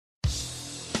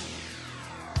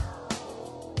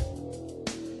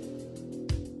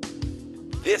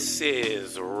This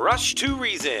is Rush to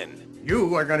Reason.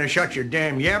 You are going to shut your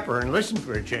damn yapper and listen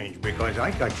for a change because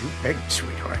I got you pegged,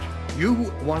 sweetheart.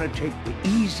 You want to take the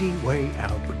easy way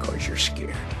out because you're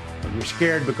scared. Well, you're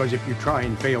scared because if you try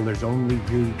and fail, there's only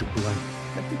you to blame.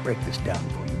 Let me break this down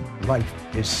for you. Life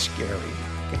is scary.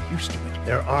 Get used to it.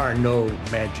 There are no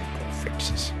magical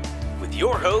fixes. With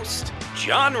your host,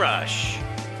 John Rush.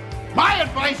 My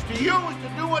advice to you is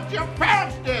to do what your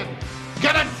parents did.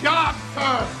 Get a job,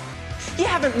 sir. You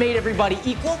haven't made everybody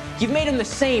equal. You've made them the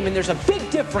same, and there's a big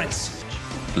difference.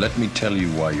 Let me tell you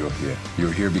why you're here.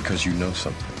 You're here because you know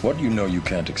something. What you know you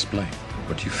can't explain,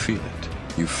 but you feel it.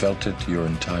 You felt it your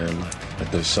entire life, that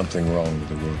there's something wrong with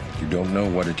the world. You don't know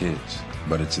what it is,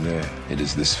 but it's there. It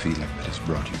is this feeling that has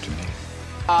brought you to me.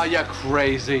 Are you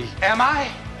crazy? Am I?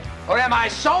 Or am I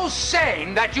so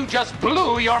sane that you just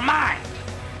blew your mind?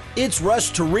 It's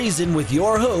Rush to Reason with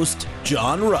your host,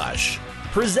 John Rush.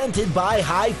 Presented by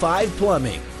High Five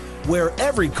Plumbing, where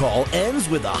every call ends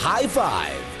with a high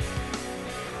five.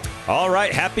 All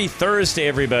right, happy Thursday,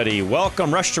 everybody.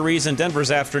 Welcome, Rush to Reason,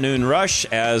 Denver's Afternoon Rush.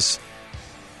 As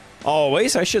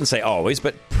always, I shouldn't say always,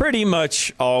 but pretty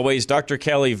much always, Dr.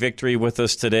 Kelly Victory with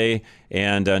us today,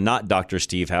 and not Dr.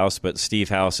 Steve House, but Steve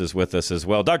House is with us as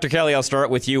well. Dr. Kelly, I'll start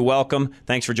with you. Welcome.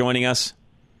 Thanks for joining us.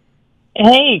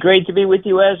 Hey, great to be with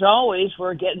you as always.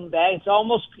 We're getting back. It's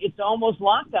almost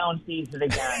lockdown season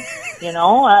again. You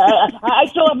know, I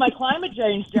still have my climate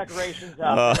change decorations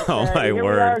up. My here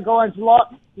word! We are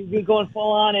going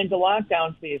full on into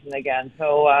lockdown season again.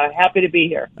 So happy to be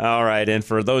here. All right, and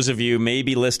for those of you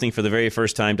maybe listening for the very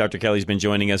first time, Dr. Kelly's been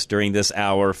joining us during this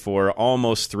hour for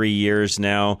almost 3 years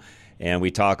now. And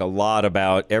we talk a lot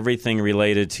about everything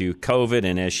related to COVID,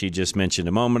 and as she just mentioned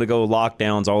a moment ago,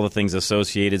 lockdowns, all the things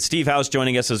associated. Steve House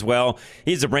joining us as well.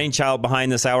 He's the brainchild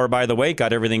behind this hour, by the way.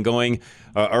 Got everything going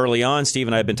early on. Steve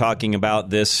and I have been talking about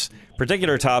this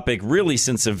particular topic really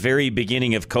since the very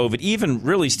beginning of COVID. Even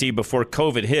really, Steve, before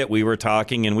COVID hit, we were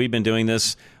talking, and we've been doing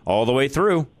this all the way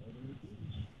through.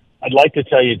 I'd like to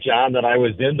tell you, John, that I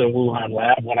was in the Wuhan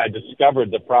lab when I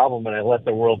discovered the problem, and I let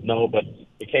the world know, but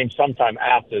it came sometime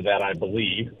after that, I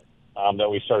believe, that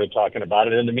we started talking about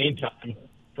it. In the meantime,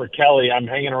 for Kelly, I'm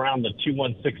hanging around the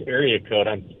 216 area code.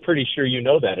 I'm pretty sure you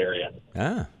know that area.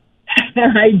 Ah.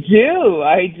 I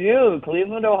do.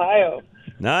 Cleveland, Ohio.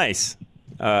 Nice.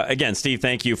 Again, Steve,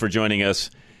 thank you for joining us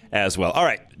as well. All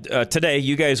right. Today,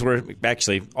 you guys were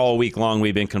actually all week long,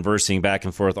 we've been conversing back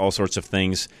and forth, all sorts of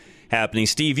things happening.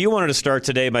 Steve, you wanted to start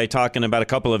today by talking about a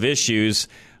couple of issues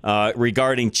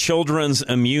regarding children's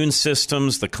immune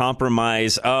systems, the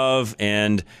compromise of,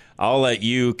 and I'll let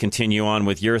you continue on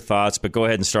with your thoughts, but go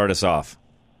ahead and start us off.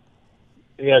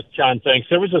 Yes, John, thanks.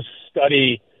 There was a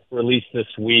study released this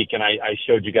week, and I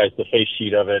showed you guys the face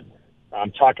sheet of it.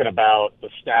 I'm talking about the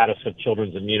status of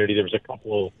children's immunity. There was a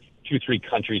couple of 2-3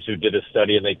 countries who did a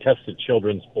study, and they tested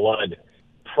children's blood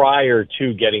prior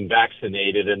to getting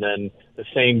vaccinated and then the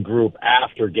same group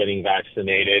after getting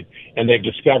vaccinated. And they've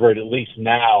discovered, at least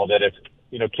now, that if,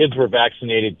 kids were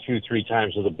vaccinated 2-3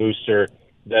 times with a booster,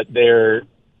 that their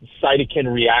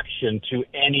cytokine reaction to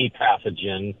any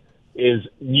pathogen is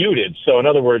muted. So in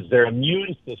other words, their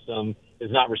immune system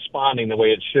is not responding the way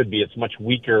it should be. It's much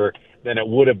weaker than it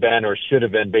would have been or should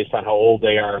have been based on how old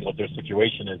they are and what their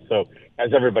situation is. So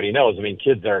as everybody knows,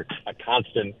 kids are a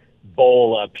constant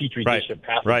bowl, petri dish of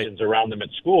pathogens around them at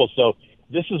school. So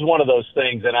this is one of those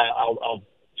things, and I'll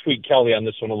tweak Kelly on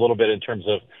this one a little bit in terms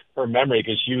of her memory,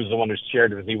 because she was the one who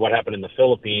shared with me what happened in the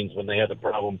Philippines when they had the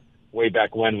problem way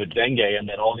back when with dengue, and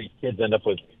that all these kids end up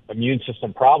with immune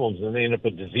system problems, and they end up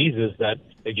with diseases that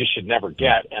they just should never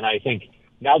get. And I think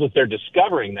now that they're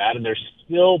discovering that, and they're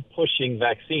still pushing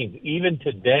vaccines, even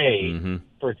today,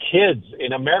 for kids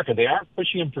in America, they aren't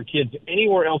pushing them for kids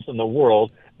anywhere else in the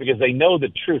world because they know the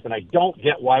truth, and I don't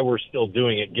get why we're still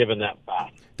doing it given that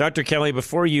fact. Dr. Kelly,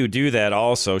 before you do that,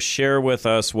 also share with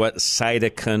us what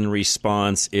cytokine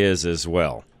response is as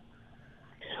well.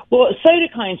 Well,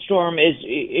 cytokine storm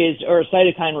or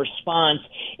cytokine response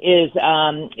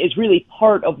is really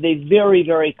part of the very,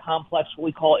 very complex, what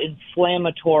we call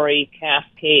inflammatory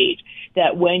cascade.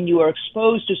 That when you are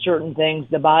exposed to certain things,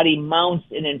 the body mounts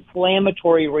an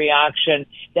inflammatory reaction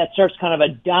that starts kind of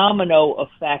a domino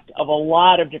effect of a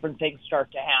lot of different things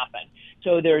start to happen.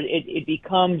 So it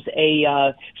becomes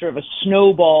a sort of a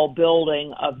snowball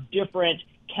building of different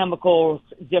chemicals,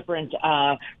 different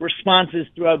responses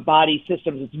throughout body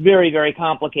systems. It's very, very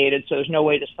complicated, so there's no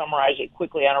way to summarize it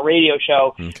quickly on a radio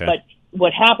show. Okay. But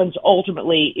what happens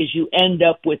ultimately is you end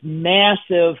up with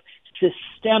massive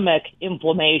systemic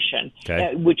inflammation,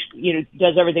 which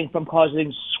does everything from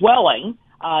causing swelling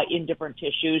in different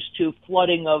tissues to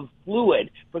flooding of fluid.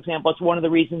 For example, it's one of the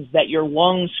reasons that your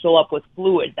lungs fill up with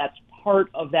fluid. That's part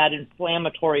of that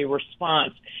inflammatory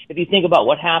response. If you think about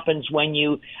what happens when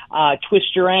you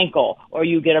twist your ankle or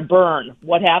you get a burn,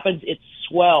 what happens? It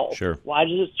swells. Sure. Why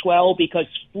does it swell? Because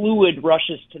fluid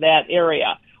rushes to that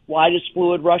area. Why does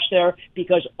fluid rush there?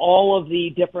 Because all of the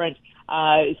different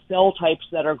cell types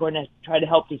that are going to try to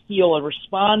help to heal and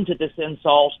respond to this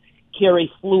insult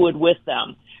carry fluid with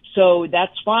them. So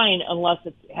that's fine unless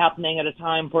it's happening at a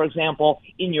time, for example,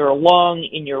 in your lung,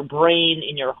 in your brain,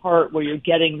 in your heart, where you're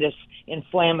getting this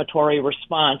inflammatory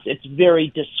response. It's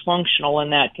very dysfunctional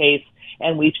in that case,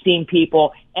 and we've seen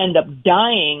people end up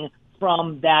dying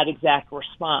from that exact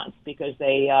response because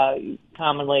they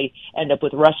commonly end up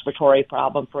with respiratory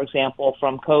problem, for example,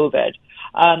 from COVID.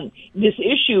 This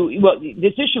issue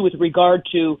with regard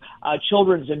to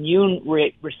children's immune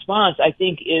response, I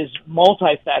think, is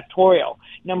multifactorial.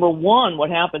 Number one,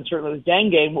 what happens certainly with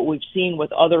dengue and what we've seen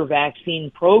with other vaccine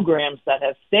programs that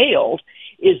have failed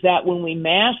is that when we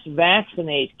mass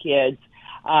vaccinate kids,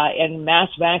 and mass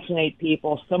vaccinate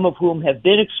people, some of whom have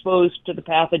been exposed to the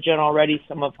pathogen already,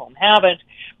 some of whom haven't.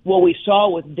 What we saw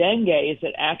with dengue is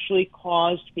it actually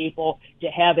caused people to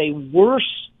have a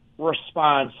worse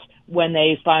response when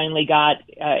they finally got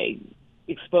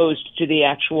exposed to the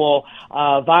actual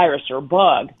virus or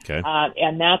bug. Okay.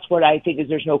 And that's what I think is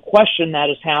there's no question that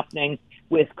is happening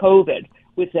with COVID.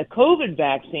 With the COVID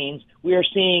vaccines, we are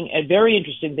seeing a very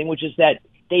interesting thing, which is that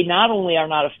they not only are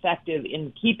not effective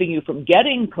in keeping you from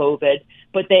getting COVID,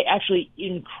 but they actually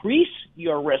increase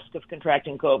your risk of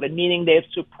contracting COVID, meaning they've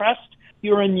suppressed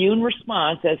your immune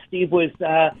response, as Steve was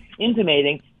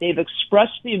intimating. They've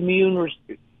suppressed the immune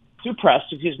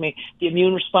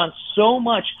response so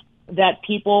much that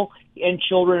people and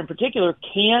children in particular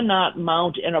cannot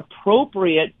mount an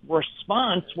appropriate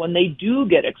response when they do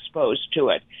get exposed to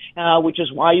it, which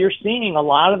is why you're seeing a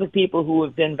lot of the people who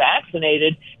have been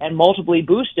vaccinated and multiply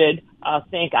boosted,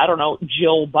 think, I don't know,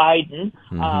 Jill Biden,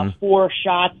 4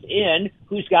 shots in,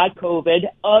 who's got COVID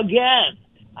again.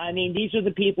 I mean, these are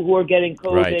the people who are getting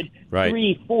COVID Right.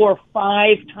 3, 4,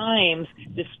 5 times,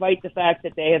 despite the fact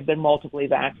that they have been multiply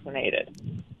vaccinated.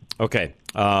 Okay.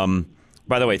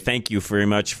 By the way, thank you very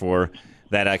much for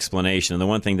that explanation. And the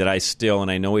one thing that I still,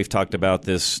 and I know we've talked about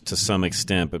this to some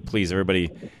extent, but please, everybody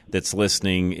that's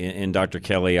listening, and Dr.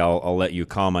 Kelly, I'll let you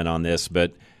comment on this,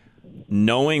 but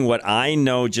knowing what I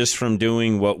know just from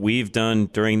doing what we've done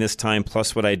during this time,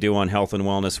 plus what I do on Health and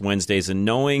Wellness Wednesdays, and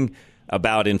knowing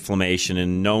about inflammation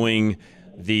and knowing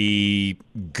the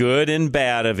good and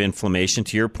bad of inflammation.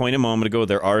 To your point a moment ago,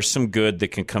 there are some good that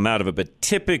can come out of it, but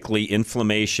typically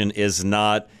inflammation is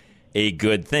not a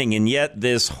good thing. And yet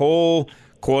this whole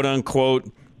quote-unquote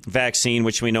vaccine,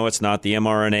 which we know it's not, the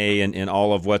mRNA and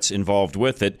all of what's involved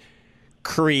with it,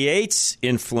 creates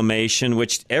inflammation,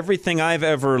 which everything I've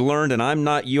ever learned, and I'm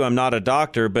not a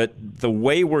doctor, but the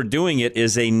way we're doing it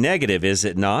is a negative, is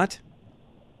it not?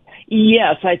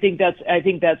 Yes, I think that's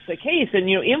the case. And,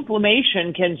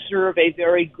 inflammation can serve a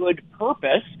very good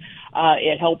purpose.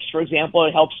 It helps, for example,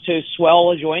 to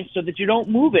swell a joint so that you don't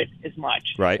move it as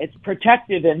much. Right. It's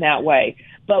protective in that way.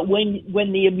 But when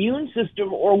the immune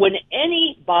system or when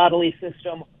any bodily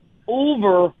system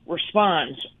overreacts,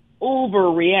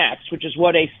 which is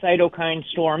what a cytokine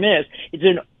storm is, it's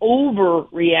an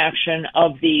overreaction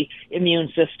of the immune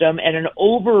system and an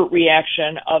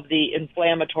overreaction of the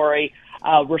inflammatory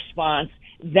response,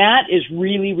 that is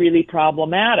really, really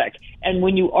problematic. And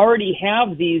when you already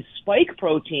have these spike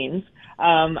proteins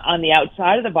on the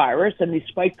outside of the virus, and these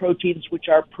spike proteins which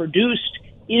are produced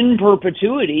in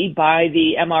perpetuity by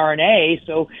the mRNA,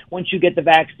 so once you get the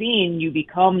vaccine, you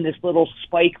become this little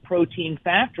spike protein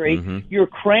factory. You're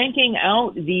cranking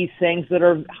out these things that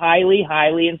are highly,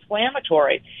 highly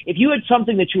inflammatory. If you had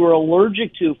something that you were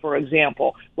allergic to, for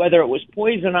example, whether it was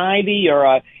poison ivy or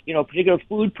a particular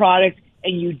food product,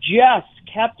 and you just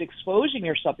kept exposing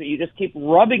yourself, you just keep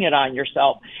rubbing it on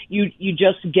yourself, you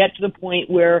just get to the point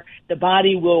where the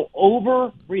body will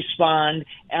over-respond,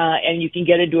 and you can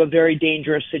get into a very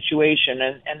dangerous situation.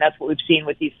 And that's what we've seen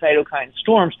with these cytokine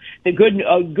storms. The good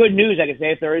news, I can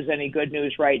say, if there is any good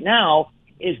news right now,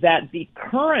 is that the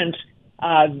current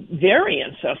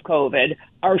variants of COVID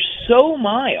are so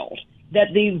mild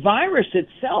that the virus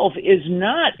itself is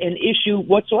not an issue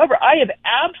whatsoever. I have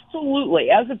absolutely,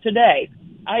 as of today,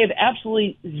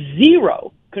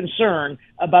 zero concern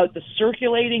about the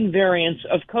circulating variants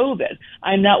of COVID.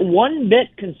 I'm not one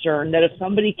bit concerned that if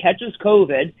somebody catches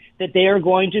COVID, that they are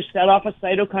going to set off a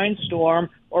cytokine storm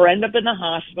or end up in the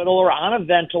hospital or on a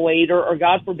ventilator or,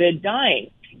 God forbid,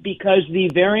 dying, because the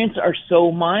variants are so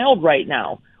mild right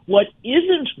now. What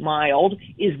isn't mild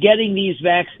is getting these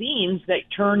vaccines that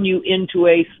turn you into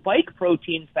a spike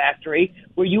protein factory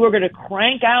where you are going to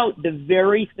crank out the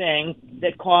very thing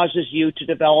that causes you to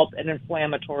develop an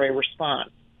inflammatory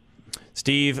response.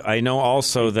 Steve, I know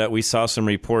also that we saw some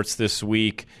reports this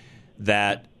week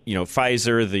that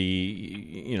Pfizer,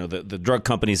 the drug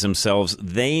companies themselves,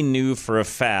 they knew for a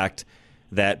fact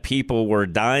that people were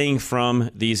dying from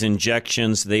these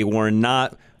injections. They were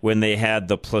not when they had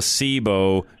the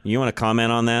placebo. You want to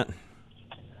comment on that?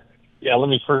 Yeah, let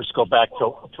me first go back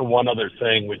to one other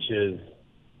thing, which is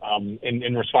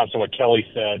in response to what Kelly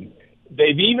said.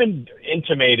 They've even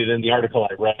intimated in the article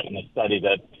I read in the study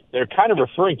that they're kind of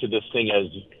referring to this thing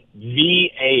as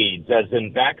V-AIDS, as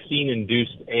in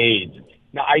vaccine-induced AIDS.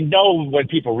 Now, I know when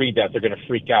people read that, they're going to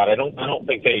freak out. I don't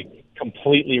think they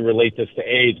completely relate this to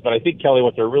AIDS, but I think, Kelly,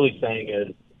 what they're really saying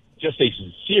is just a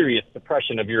serious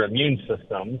suppression of your immune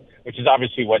system, which is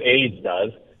obviously what AIDS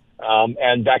does,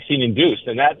 and vaccine-induced.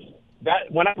 And that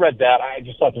when I read that, I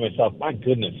just thought to myself, my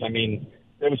goodness, I mean,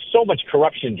 there was so much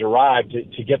corruption derived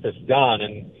to get this done,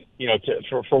 and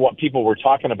for what people were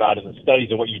talking about in the studies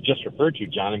and what you just referred to,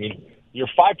 John. I mean, you're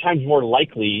 5 times more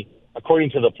likely, according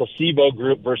to the placebo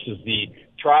group versus the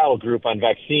trial group on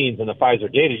vaccines and the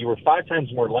Pfizer data, you were 5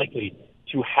 times more likely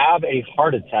to have a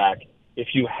heart attack if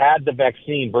you had the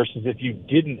vaccine versus if you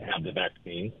didn't have the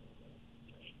vaccine.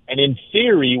 And in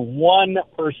theory, one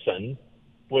person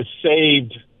was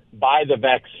saved by the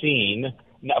vaccine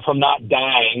from not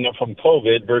dying from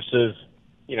COVID versus,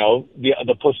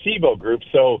 the placebo group.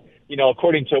 So,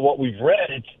 according to what we've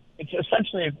read, it's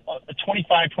essentially a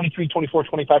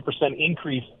 25%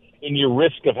 increase in your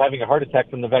risk of having a heart attack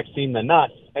from the vaccine than not.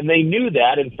 And they knew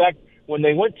that. In fact, when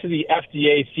they went to the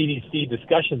FDA, CDC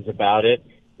discussions about it,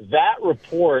 that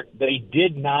report they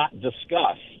did not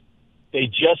discuss. They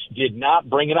just did not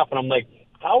bring it up. And I'm like,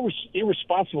 how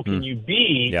irresponsible can you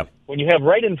be when you have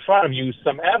right in front of you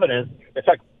some evidence? In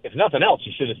fact, if nothing else,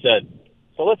 you should have said,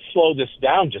 so let's slow this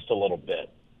down just a little bit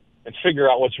and figure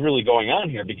out what's really going on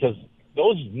here, because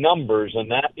those numbers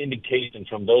and that indication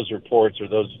from those reports or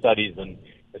those studies and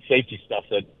the safety stuff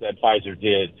that Pfizer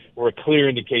did were a clear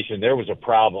indication there was a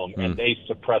problem, and they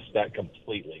suppressed that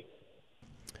completely.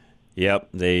 Yep,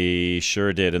 they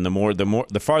sure did. And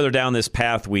the farther down this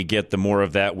path we get, the more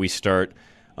of that we start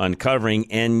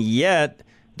uncovering. And yet,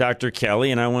 Dr.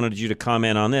 Kelly, and I wanted you to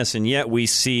comment on this, and yet we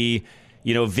see,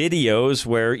 videos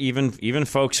where even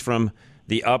folks from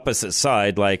the opposite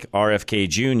side, like RFK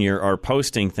Jr., are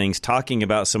posting things talking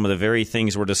about some of the very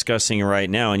things we're discussing right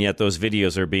now, and yet those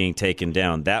videos are being taken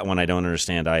down. That one I don't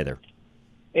understand either.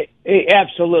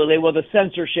 Absolutely. Well, the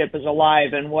censorship is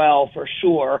alive and well, for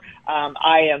sure.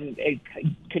 I am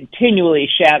continually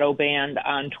shadow banned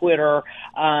on Twitter.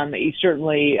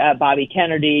 Certainly, Bobby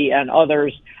Kennedy and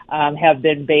others have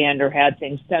been banned or had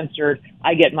things censored.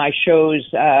 I get my shows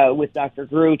with Dr.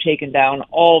 Drew taken down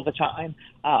all the time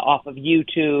off of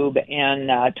YouTube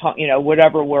and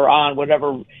whatever we're on,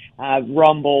 whatever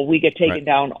Rumble, we get taken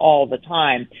down all the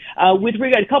time. With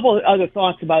regard, a couple of other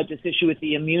thoughts about this issue with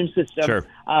the immune system,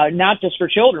 not just for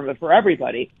children but for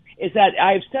everybody, is that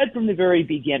I've said from the very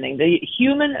beginning, the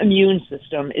human immune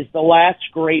system is the last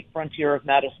great frontier of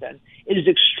medicine. It is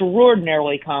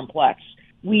extraordinarily complex.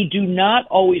 We do not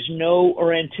always know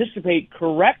or anticipate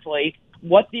correctly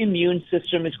what the immune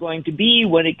system is going to be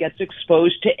when it gets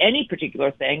exposed to any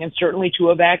particular thing, and certainly to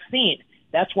a vaccine.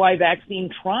 That's why vaccine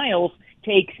trials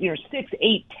take 6,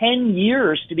 8, 10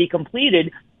 years to be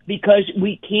completed, because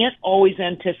we can't always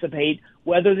anticipate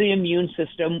whether the immune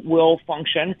system will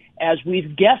function as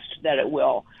we've guessed that it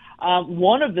will.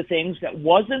 One of the things that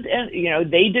wasn't,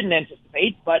 they didn't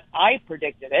anticipate, but I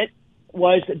predicted it,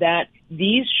 was that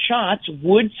these shots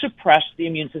would suppress the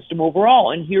immune system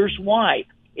overall. And here's why.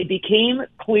 It became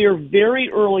clear very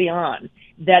early on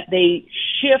that they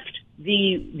shift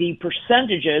the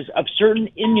percentages of certain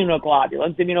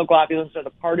immunoglobulins. Immunoglobulins are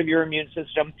the part of your immune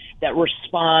system that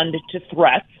respond to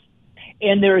threats.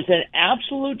 And there is an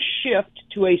absolute shift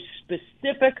to a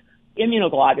specific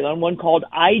immunoglobulin, one called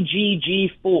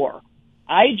IgG4.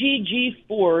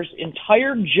 IgG4's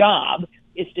entire job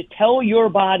is to tell your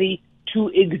body to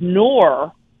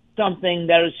ignore something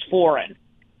that is foreign.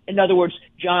 In other words,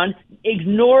 John,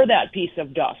 ignore that piece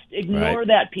of dust. Ignore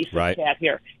that piece of cat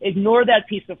hair. Ignore that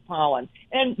piece of pollen.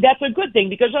 And that's a good thing,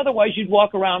 because otherwise you'd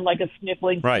walk around like a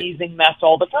sniffling, sneezing mess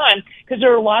all the time, because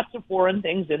there are lots of foreign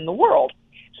things in the world.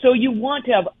 So you want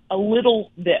to have a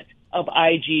little bit of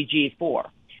IgG4.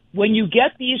 When you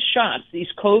get these shots, these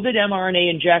COVID mRNA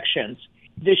injections,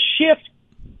 the shift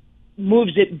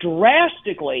moves it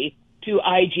drastically to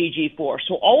IgG4.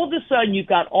 So all of a sudden you've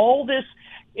got all this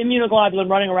immunoglobulin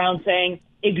running around saying,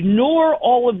 ignore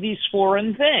all of these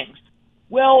foreign things.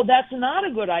 Well, that's not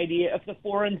a good idea if the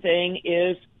foreign thing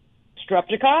is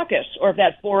streptococcus, or if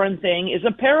that foreign thing is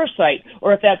a parasite,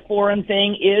 or if that foreign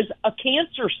thing is a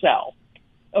cancer cell.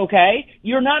 Okay?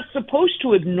 You're not supposed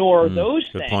to ignore those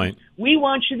good things. Point. We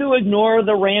want you to ignore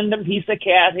the random piece of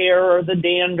cat hair or the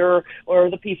dander or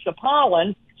the piece of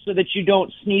pollen so that you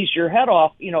don't sneeze your head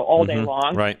off, all day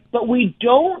long. Right. But we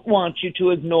don't want you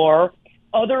to ignore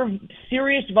other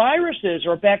serious viruses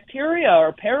or bacteria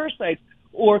or parasites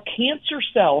or cancer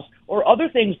cells or other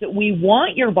things that we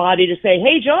want your body to say,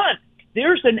 hey, John,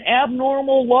 there's an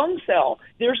abnormal lung cell.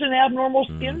 There's an abnormal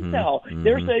skin cell.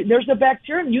 There's a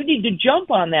bacterium. You need to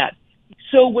jump on that.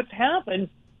 So what's happened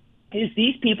is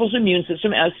these people's immune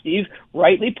system, as Steve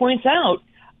rightly points out,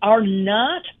 are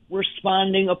not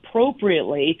responding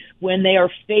appropriately when they are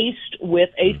faced with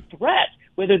a threat,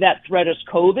 whether that threat is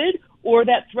COVID or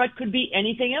that threat could be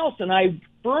anything else. And I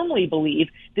firmly believe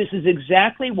this is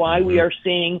exactly why we are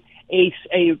seeing an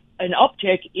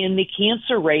uptick in the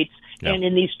cancer rates and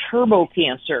in these turbo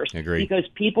cancers. Agreed. Because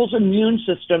people's immune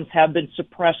systems have been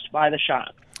suppressed by the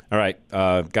shot. All right,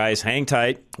 guys, hang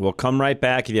tight. We'll come right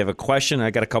back. If you have a question, I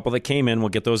got a couple that came in. We'll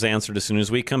get those answered as soon as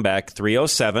we come back.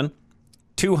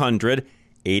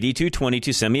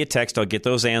 307-200-8222. Send me a text. I'll get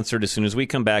those answered as soon as we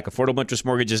come back. Affordable Interest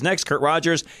Mortgages next. Kurt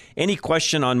Rogers, any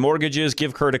question on mortgages,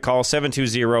 give Kurt a call,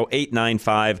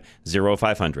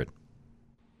 720-895-0500.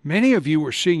 Many of you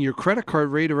are seeing your credit card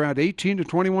rate around 18 to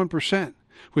 21%.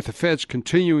 With the feds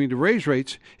continuing to raise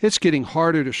rates, it's getting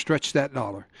harder to stretch that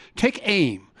dollar. Take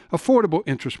AIM, Affordable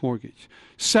Interest Mortgage,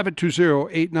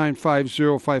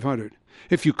 720-895-0500.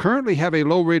 If you currently have a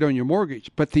low rate on your mortgage,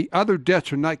 but the other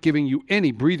debts are not giving you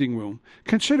any breathing room,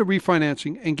 consider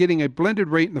refinancing and getting a blended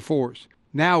rate in the 4s.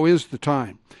 Now is the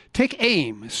time. Take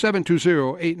AIM,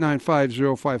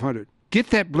 720-895-0500. Get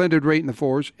that blended rate in the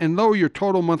 4s and lower your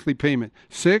total monthly payment,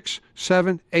 $600,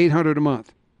 $700, $800 a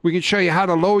month. We can show you how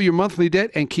to lower your monthly debt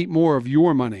and keep more of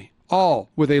your money, all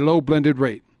with a low blended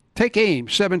rate. Take AIM,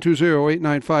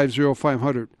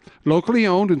 720-895-0500. Locally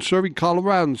owned and serving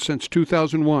Coloradans since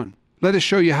 2001. Let us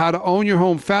show you how to own your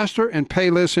home faster and pay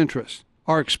less interest.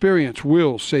 Our experience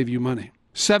will save you money.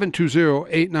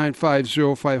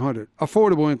 720-895-0500.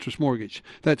 Affordable Interest Mortgage.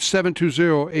 That's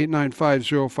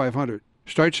 720-895-0500.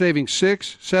 Start saving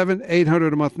 $600, $700,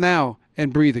 $800 a month now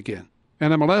and breathe again.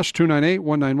 NMLS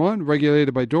 298191,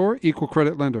 regulated by DOR, equal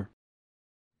credit lender.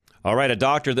 All right, a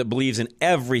doctor that believes in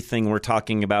everything we're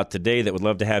talking about today that would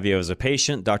love to have you as a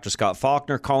patient, Dr. Scott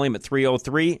Faulkner. Call him at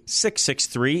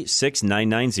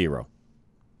 303-663-6990.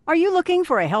 Are you looking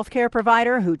for a healthcare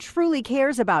provider who truly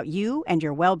cares about you and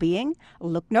your well-being?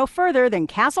 Look no further than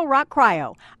Castle Rock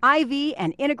Cryo, IV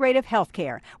and integrative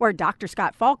healthcare, where Dr.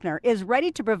 Scott Faulkner is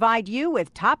ready to provide you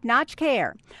with top-notch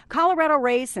care. Colorado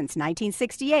raised since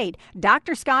 1968,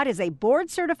 Dr. Scott is a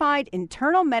board-certified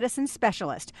internal medicine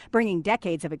specialist, bringing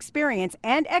decades of experience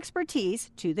and expertise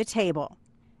to the table.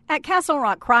 At Castle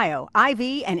Rock Cryo,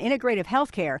 IV, and Integrative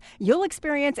Healthcare, you'll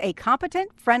experience a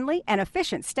competent, friendly, and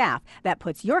efficient staff that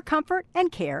puts your comfort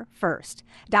and care first.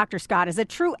 Dr. Scott is a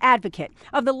true advocate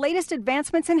of the latest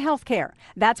advancements in healthcare.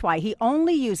 That's why he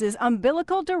only uses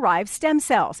umbilical-derived stem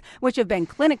cells, which have been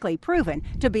clinically proven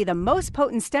to be the most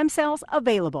potent stem cells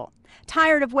available.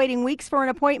 Tired of waiting weeks for an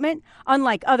appointment?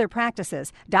 Unlike other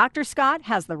practices, Dr. Scott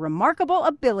has the remarkable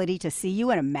ability to see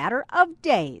you in a matter of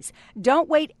days. Don't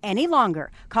wait any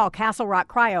longer. Call Castle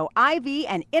Rock Cryo IV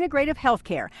and Integrative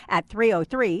Healthcare at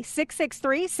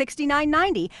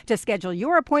 303-663-6990 to schedule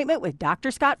your appointment with Dr.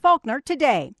 Scott Faulkner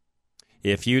today.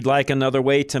 If you'd like another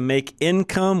way to make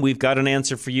income, we've got an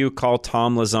answer for you. Call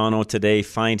Tom Lozano today.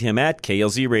 Find him at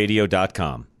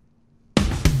klzradio.com.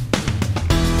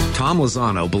 Tom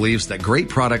Lozano believes that great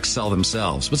products sell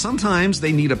themselves, but sometimes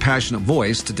they need a passionate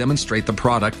voice to demonstrate the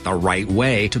product the right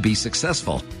way to be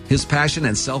successful. His passion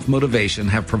and self-motivation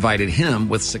have provided him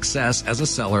with success as a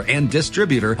seller and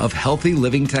distributor of healthy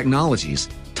living technologies.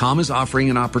 Tom is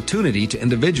offering an opportunity to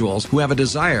individuals who have a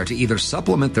desire to either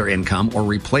supplement their income or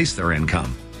replace their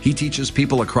income. He teaches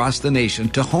people across the nation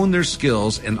to hone their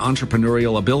skills and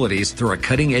entrepreneurial abilities through a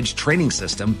cutting-edge training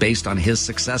system based on his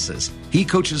successes. He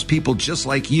coaches people just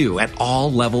like you at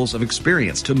all levels of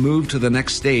experience to move to the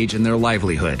next stage in their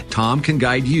livelihood. Tom can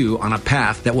guide you on a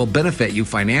path that will benefit you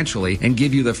financially and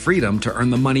give you the freedom to earn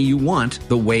the money you want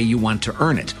the way you want to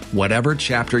earn it, whatever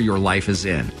chapter your life is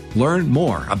in. Learn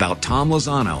more about Tom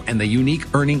Lozano and the unique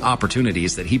earning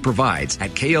opportunities that he provides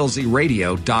at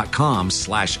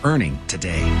klzradio.com/earning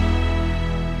today.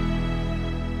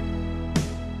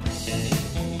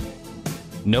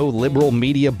 No liberal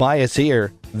media bias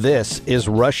here. This is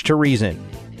Rush to Reason.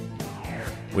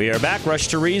 We are back. Rush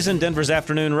to Reason, Denver's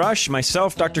Afternoon Rush.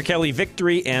 Myself, Dr. Kelly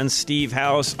Victory, and Steve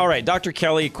House. All right, Dr.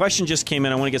 Kelly, question just came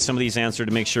in. I want to get some of these answered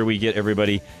to make sure we get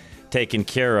everybody taken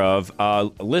care of.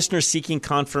 Listeners seeking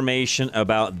confirmation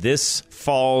about this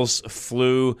fall's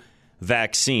flu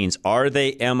vaccines. Are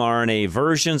they mRNA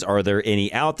versions? Are there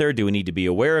any out there? Do we need to be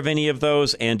aware of any of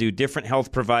those? And do different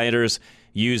health providers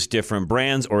use different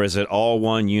brands, or is it all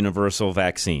one universal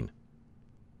vaccine?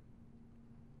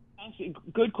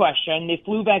 Good question. The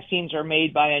flu vaccines are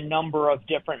made by a number of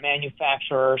different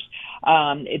manufacturers.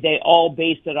 They all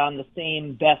base it on the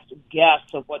same best guess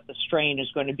of what the strain is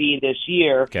going to be this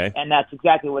year. Okay. And that's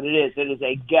exactly what it is. It is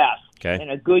a guess. Okay. In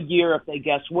a good year, if they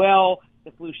guess well,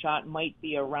 the flu shot might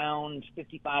be around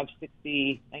 55,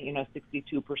 60,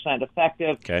 62%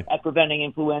 effective at preventing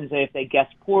influenza. If they guess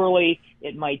poorly,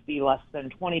 it might be less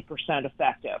than 20%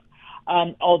 effective.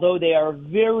 Although they are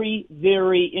very,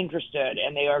 very interested,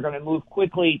 and they are going to move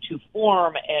quickly to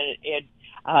form an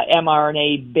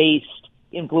mRNA-based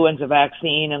influenza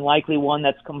vaccine, and likely one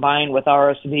that's combined with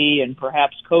RSV and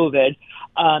perhaps COVID,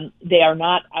 they are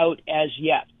not out as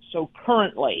yet. So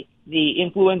currently, the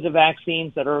influenza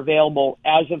vaccines that are available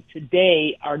as of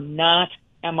today are not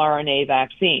mRNA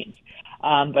vaccines.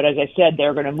 But as I said,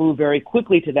 they're going to move very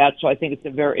quickly to that, so I think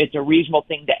it's a reasonable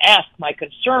thing to ask. My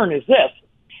concern is this.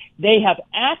 They have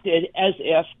acted as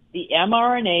if the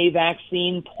mRNA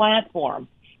vaccine platform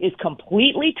is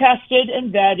completely tested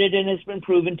and vetted and has been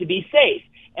proven to be safe,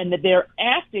 and that they're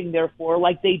acting, therefore,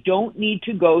 like they don't need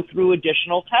to go through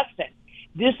additional testing.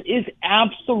 This is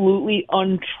absolutely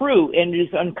untrue, and it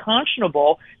is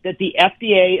unconscionable that the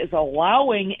FDA is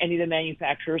allowing any of the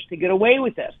manufacturers to get away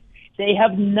with this. They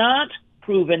have not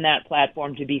proven that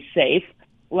platform to be safe,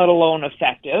 let alone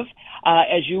effective.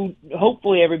 As you,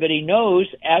 hopefully everybody knows,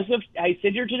 as of, I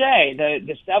sit here today,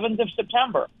 the 7th of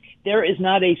September, there is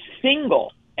not a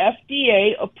single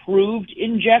FDA-approved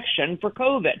injection for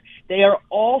COVID. They are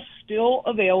all still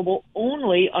available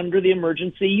only under the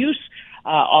emergency use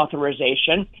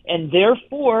authorization, and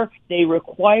therefore they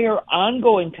require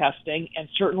ongoing testing, and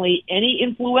certainly any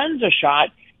influenza shot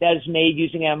that is made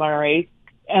using mRNA,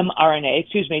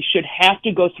 should have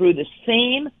to go through the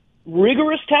same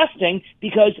rigorous testing,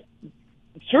 because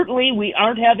certainly we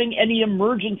aren't having any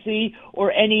emergency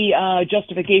or any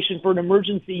justification for an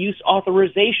emergency use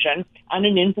authorization on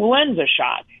an influenza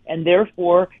shot. And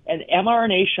therefore, an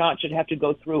mRNA shot should have to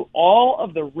go through all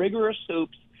of the rigorous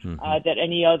hoops that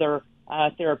any other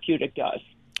therapeutic does.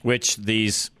 Which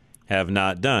these have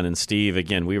not done. And Steve,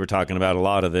 again, we were talking about a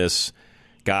lot of this,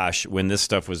 when this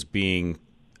stuff was being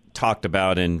talked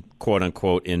about and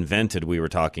quote-unquote invented, we were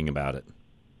talking about it.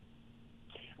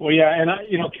 Well, yeah, and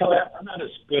Kelly, I'm not as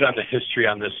good on the history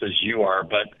on this as you are,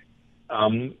 but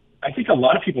I think a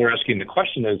lot of people are asking the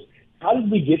question is, how did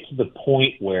we get to the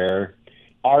point where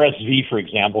RSV, for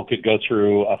example, could go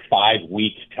through a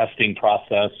 5-week testing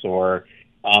process, or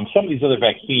some of these other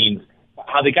vaccines,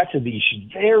 how they got to these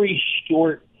very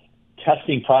short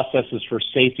testing processes for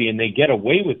safety, and they get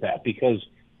away with that because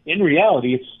in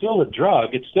reality, it's still a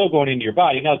drug. It's still going into your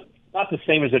body. Now, it's not the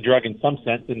same as a drug in some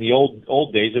sense. In the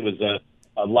old days, it was a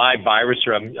live virus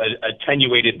or a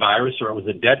attenuated virus, or it was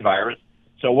a dead virus.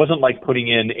 So it wasn't like putting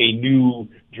in a new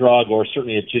drug or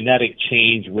certainly a genetic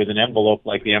change with an envelope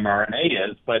like the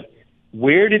mRNA is. But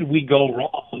where did we go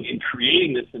wrong in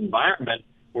creating this environment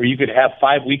where you could have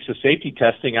 5 weeks of safety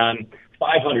testing on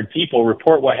 500 people,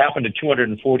 report what happened to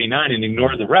 249, and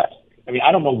ignore the rest? I mean,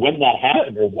 I don't know when that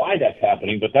happened or why that's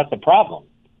happening, but that's a problem.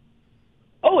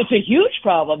 Oh, it's a huge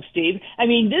problem, Steve. I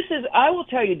mean, I will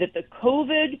tell you that the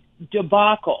COVID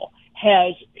debacle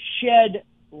has shed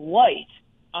light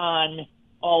on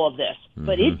all of this,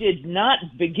 but it did not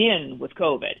begin with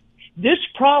COVID. This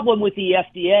problem with the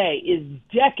FDA is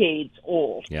decades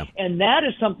old, and that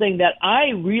is something that I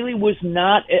really was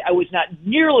not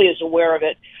nearly as aware of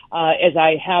it as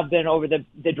I have been over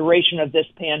the duration of this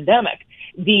pandemic.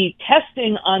 The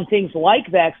testing on things like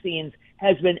vaccines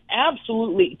has been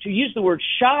absolutely, to use the word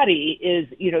shoddy is,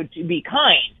 to be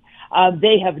kind.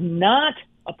 They have not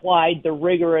applied the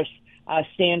rigorous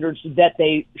standards that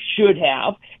they should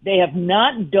have. They have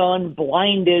not done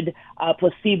blinded,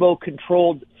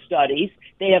 placebo-controlled studies.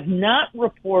 They have not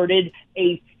reported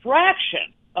a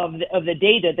fraction of the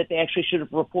data that they actually should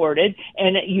have reported.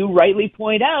 And you rightly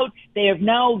point out, they have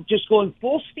now just going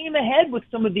full steam ahead with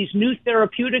some of these new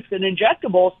therapeutics and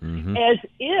injectables as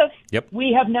if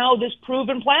we have now this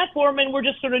proven platform and we're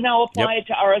just sort of now apply it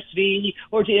to RSV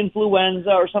or to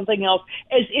influenza or something else,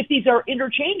 as if these are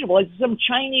interchangeable, like some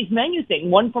Chinese menu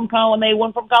thing, one from column A,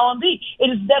 one from column B.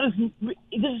 This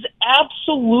is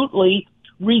absolutely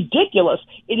ridiculous.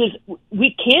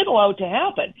 We can't allow it to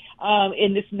happen.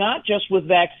 And it's not just with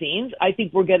vaccines. I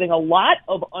think we're getting a lot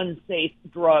of unsafe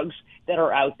drugs that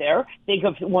are out there. Think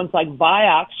of ones like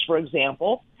Vioxx, for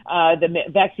example.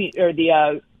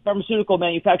 The pharmaceutical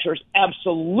manufacturers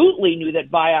absolutely knew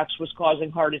that Vioxx was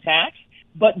causing heart attacks,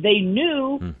 but they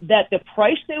knew that the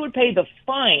price they would pay, the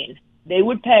fine they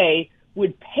would pay,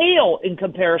 would pale in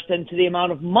comparison to the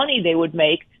amount of money they would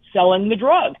make selling the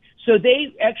drug. So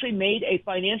they actually made a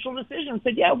financial decision and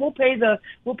said, yeah, we'll pay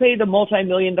the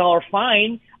multi-million-dollar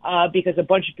fine because a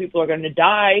bunch of people are going to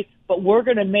die, but we're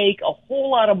going to make a whole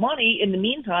lot of money in the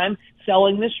meantime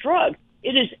selling this drug.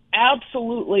 It is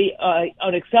absolutely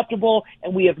unacceptable,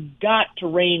 and we have got to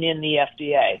rein in the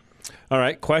FDA. All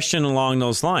right, question along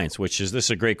those lines, this is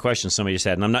a great question somebody just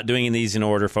had, and I'm not doing these in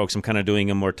order, folks. I'm kind of doing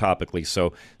them more topically.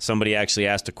 So somebody actually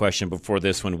asked a question before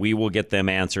this one. We will get them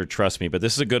answered, trust me. But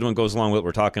this is a good one, goes along with what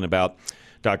we're talking about,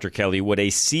 Dr. Kelly. Would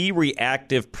a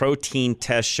C-reactive protein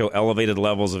test show elevated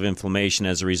levels of inflammation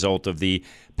as a result of the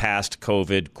past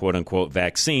COVID, quote-unquote,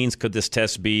 vaccines? Could this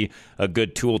test be a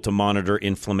good tool to monitor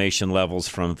inflammation levels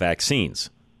from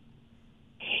vaccines?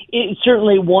 It's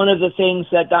certainly one of the things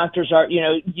that doctors are,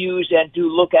 use and do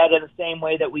look at in the same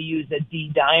way that we use a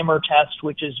D-dimer test,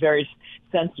 which is very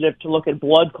sensitive to look at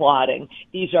blood clotting.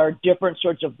 These are different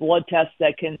sorts of blood tests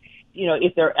that can,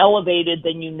 if they're elevated,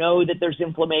 then you know that there's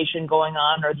inflammation going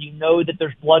on, or you know that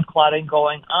there's blood clotting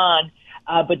going on.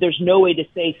 But there's no way to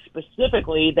say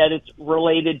specifically that it's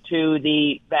related to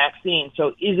the vaccine. So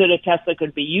is it a test that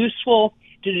could be useful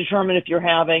to determine if you're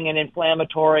having an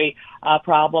inflammatory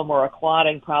problem or a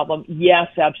clotting problem? Yes,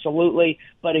 absolutely.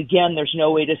 But again, there's no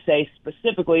way to say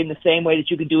specifically, in the same way that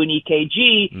you could do an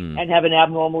EKG and have an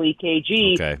abnormal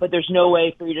EKG, okay, but there's no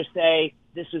way for you to say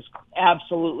this is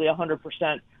absolutely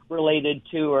 100% related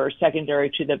to or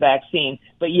secondary to the vaccine.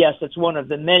 But yes, it's one of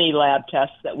the many lab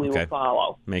tests that we will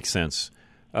follow. Makes sense.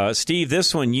 Steve,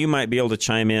 this one you might be able to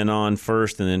chime in on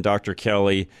first, and then Dr.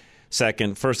 Kelly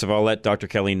second. First of all, let Dr.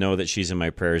 Kelly know that she's in my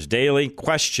prayers daily.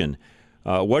 Question: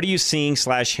 what are you seeing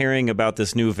 / hearing about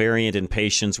this new variant in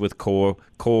patients with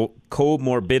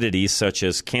comorbidities such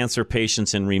as cancer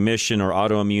patients in remission or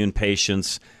autoimmune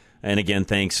patients? And again,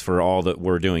 thanks for all that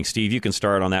we're doing. Steve, you can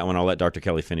start on that one. I'll let Dr.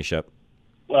 Kelly finish up.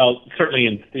 Well, certainly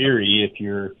in theory, if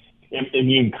you're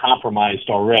immune compromised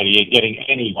already, getting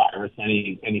any virus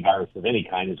of any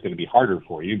kind is going to be harder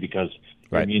for you because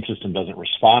your immune system doesn't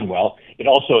respond well. It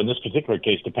also, in this particular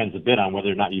case, depends a bit on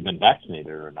whether or not you've been vaccinated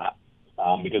or not,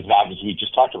 because as we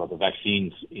just talked about, the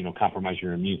vaccines, compromise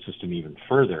your immune system even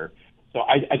further. So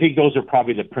I think those are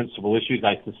probably the principal issues.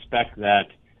 I suspect that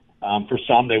for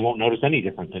some, they won't notice any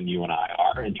different than you and I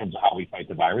are in terms of how we fight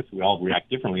the virus. We all react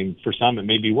differently, and for some, it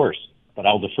may be worse. But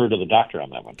I'll defer to the doctor on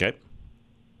that one. Okay.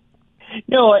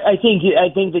 No, I think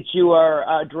that you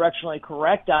are directionally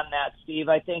correct on that, Steve.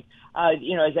 I think,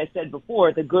 as I said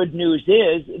before, the good news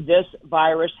is this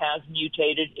virus has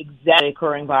mutated exactly as a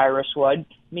recurring virus would,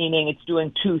 meaning it's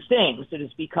doing two things. It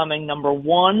is becoming, number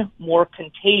one, more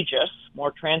contagious,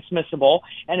 more transmissible,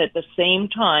 and at the same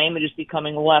time, it is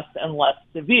becoming less and less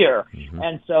severe. Mm-hmm.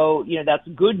 And so, that's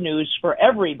good news for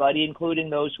everybody, including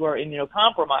those who are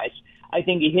immunocompromised. I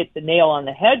think you hit the nail on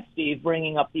the head, Steve,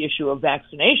 bringing up the issue of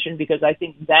vaccination, because I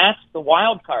think that's the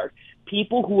wild card.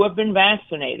 People who have been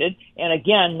vaccinated, and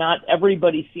again, not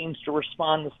everybody seems to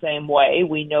respond the same way.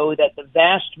 We know that the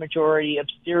vast majority of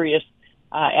serious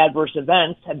adverse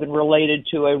events have been related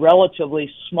to a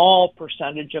relatively small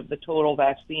percentage of the total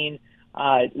vaccine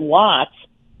lots.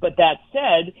 But that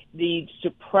said, the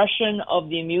suppression of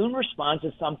the immune response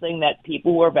is something that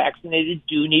people who are vaccinated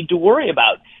do need to worry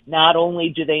about. Not only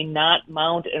do they not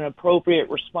mount an appropriate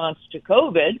response to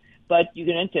COVID, but you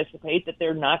can anticipate that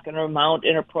they're not going to mount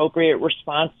an appropriate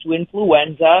response to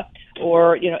influenza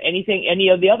or, any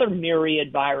of the other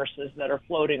myriad viruses that are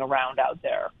floating around out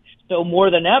there. So more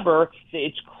than ever,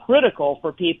 it's critical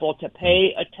for people to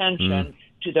pay attention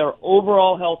to their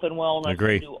overall health and wellness.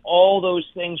 Agree. And do all those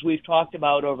things we've talked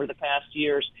about over the past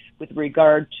years with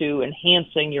regard to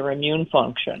enhancing your immune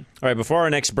function. All right, before our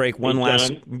next break, go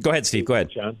ahead, Steve, go ahead.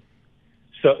 John.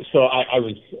 So I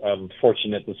was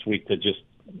fortunate this week to just,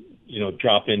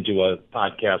 drop into a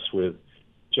podcast with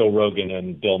Joe Rogan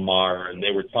and Bill Maher, and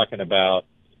they were talking about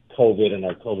COVID and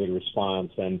our COVID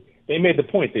response, and they made the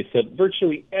point. They said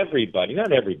virtually everybody,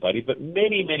 not everybody, but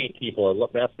many, many people, a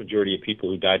vast majority of people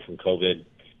who died from COVID,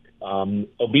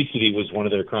 obesity was one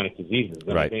of their chronic diseases.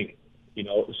 And right. I think,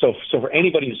 so for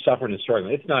anybody who's suffering and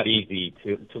struggling, it's not easy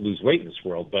to lose weight in this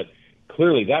world, but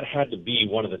clearly that had to be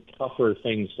one of the tougher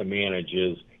things to manage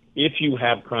is if you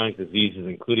have chronic diseases,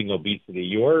 including obesity,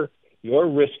 your your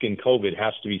risk in COVID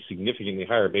has to be significantly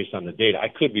higher based on the data. I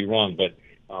could be wrong, but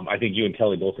I think you and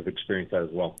Kelly both have experienced that as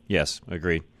well. Yes,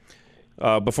 agreed.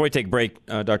 Before we take a break,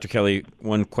 Dr. Kelly,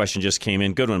 one question just came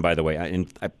in. Good one, by the way.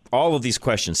 All of these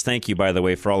questions, thank you, by the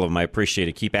way, for all of them. I appreciate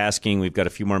it. Keep asking. We've got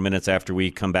a few more minutes after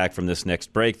we come back from this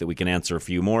next break that we can answer a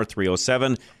few more.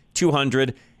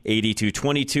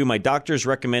 307-200-8222. My doctor's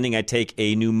recommending I take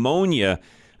a pneumonia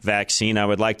vaccine. I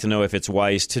would like to know if it's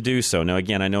wise to do so. Now,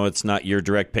 again, I know it's not your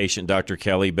direct patient, Dr.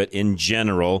 Kelly, but in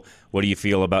general, what do you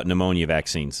feel about pneumonia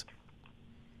vaccines?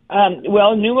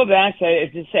 Well, Pneumovax, I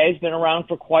have to say, has been around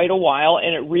for quite a while,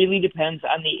 and it really depends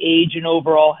on the age and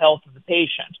overall health of the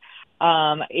patient.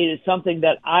 It is something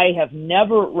that I have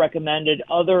never recommended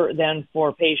other than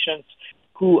for patients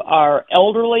who are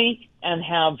elderly and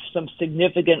have some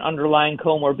significant underlying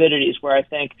comorbidities, where I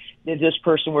think if this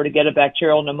person were to get a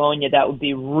bacterial pneumonia, that would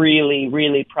be really,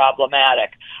 really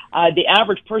problematic. The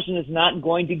average person is not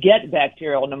going to get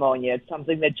bacterial pneumonia. It's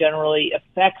something that generally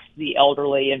affects the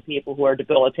elderly and people who are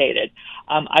debilitated.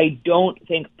 I don't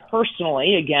think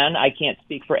personally, again, I can't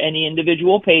speak for any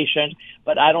individual patient,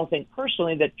 but I don't think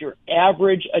personally that your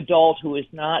average adult who is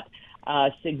not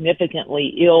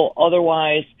significantly ill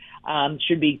otherwise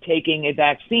should be taking a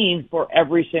vaccine for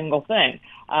every single thing,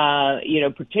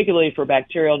 particularly for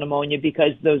bacterial pneumonia,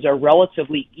 because those are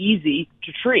relatively easy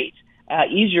to treat,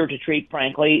 easier to treat,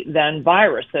 frankly, than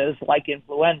viruses like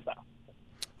influenza.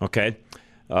 Okay.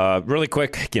 Really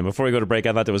quick, again, before we go to break,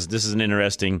 I thought this is an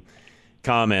interesting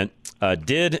comment.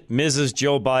 Did Mrs.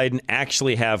 Joe Biden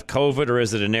actually have COVID, or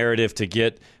is it a narrative to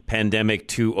get Pandemic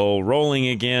 2.0 rolling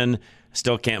again?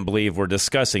 Still can't believe we're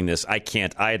discussing this. I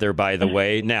can't either, by the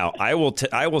way. Now, I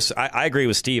agree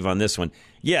with Steve on this one.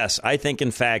 Yes, I think,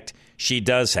 in fact, she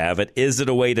does have it. Is it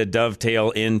a way to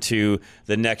dovetail into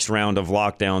the next round of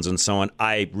lockdowns and so on?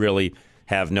 I really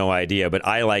have no idea. But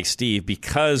I, like Steve,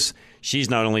 because she's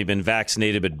not only been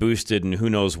vaccinated but boosted and who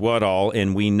knows what all,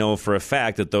 and we know for a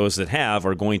fact that those that have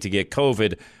are going to get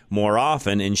COVID more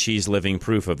often, and she's living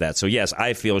proof of that. So, yes,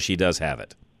 I feel she does have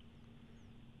it.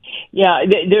 Yeah,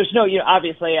 there's no,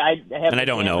 obviously I haven't. And I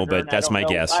don't know, but that's my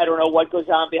guess. I don't know what goes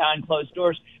on behind closed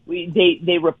doors.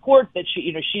 They report that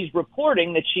she's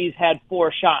reporting that she's had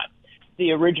 4 shots,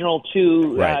 the original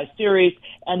 2 series,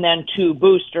 and then 2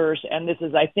 boosters, and this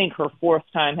is, I think, her 4th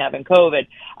time having COVID.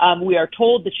 We are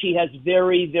told that she has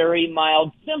very, very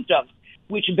mild symptoms,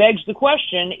 which begs the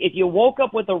question, if you woke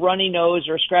up with a runny nose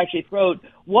or a scratchy throat,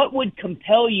 what would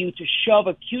compel you to shove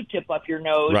a Q-tip up your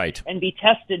nose and be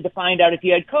tested to find out if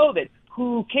you had COVID?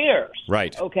 Who cares?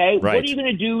 Right. Okay? Right. What are you going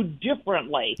to do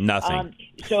differently? Nothing.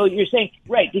 So you're saying,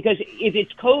 right, because if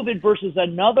it's COVID versus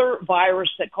another virus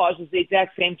that causes the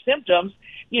exact same symptoms,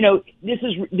 you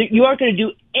aren't going to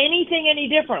do anything any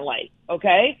differently,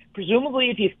 okay? Presumably,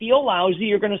 if you feel lousy,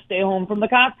 you're going to stay home from the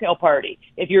cocktail party.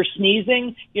 If you're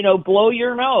sneezing, blow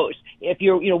your nose. If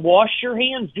you're, wash your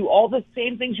hands, do all the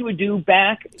same things you would do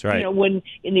back, when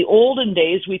in the olden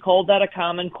days we called that a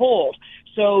common cold.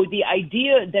 So the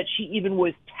idea that she even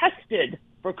was tested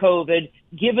for COVID,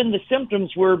 given the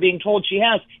symptoms we're being told she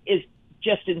has, is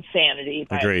just insanity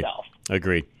by itself.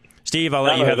 Agreed. Steve, I'll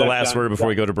let you have the last word before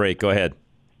we go to break. Go ahead.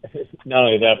 Not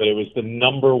only that, but it was the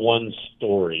number one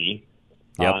story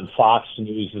on Fox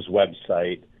News'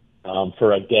 website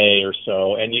for a day or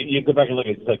so. And you go back and look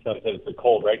at it, it's a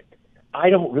cold, right? I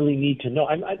don't really need to know.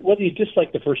 Whether you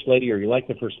dislike the First Lady or you like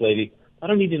the First Lady, I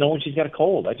don't need to know when she's got a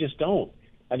cold. I just don't.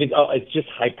 I think it's just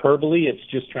hyperbole. It's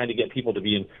just trying to get people to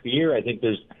be in fear. I think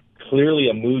there's clearly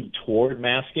a mood toward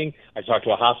masking. I talked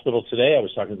to a hospital today. I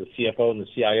was talking to the CFO and the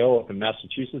CIO up in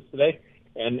Massachusetts today.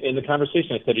 And in the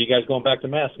conversation, I said, are you guys going back to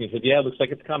masking? He said, yeah, it looks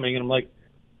like it's coming. And I'm like,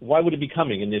 why would it be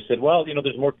coming? And they said, well,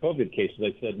 there's more COVID cases.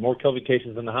 I said, more COVID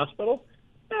cases in the hospital?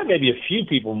 Maybe a few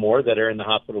people more that are in the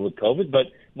hospital with COVID, but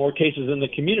more cases in the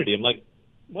community. I'm like,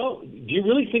 well, do you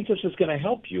really think this is going to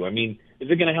help you? I mean, is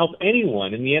it going to help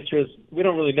anyone? And the answer is, we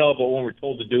don't really know, but when we're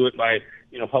told to do it by,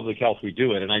 public health, we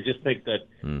do it. And I just think that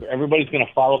everybody's going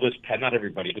to follow this path. Not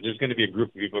everybody, but there's going to be a group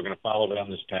of people who are going to follow down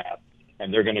this path.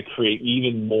 And they're going to create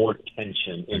even more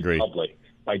tension in public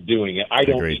by doing it. I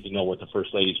don't need to know what the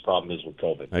First Lady's problem is with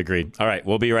COVID. Agreed. All right,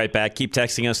 we'll be right back. Keep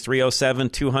texting us,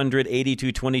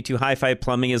 307-200-8222. High Five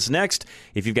Plumbing is next.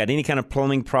 If you've got any kind of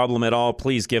plumbing problem at all,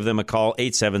 please give them a call,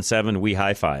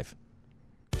 877-WE-HIGH-FIVE.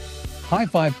 High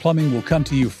Five Plumbing will come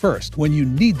to you first when you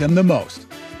need them the most.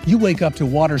 You wake up to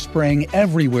water spraying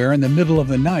everywhere in the middle of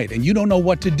the night and you don't know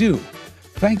what to do.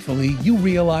 Thankfully, you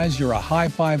realize you're a High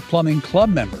Five Plumbing Club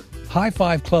member. High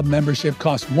Five Club membership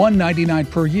costs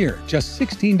 $199 per year, just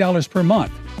 $16 per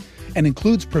month, and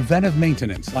includes preventive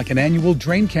maintenance like an annual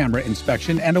drain camera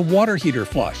inspection and a water heater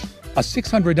flush, a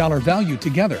 $600 value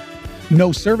together.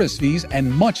 no service fees,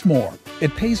 and much more.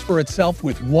 It pays for itself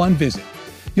with one visit.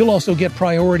 You'll also get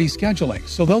priority scheduling,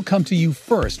 so they'll come to you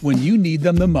first when you need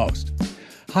them the most.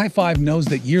 High Five knows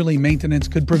that yearly maintenance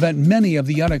could prevent many of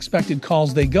the unexpected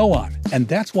calls they go on, and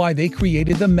that's why they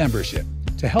created the membership,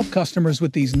 to help customers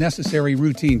with these necessary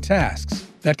routine tasks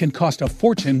that can cost a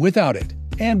fortune without it.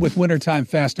 And with wintertime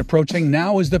fast approaching,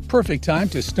 now is the perfect time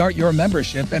to start your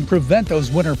membership and prevent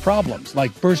those winter problems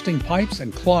like bursting pipes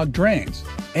and clogged drains,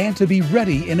 and to be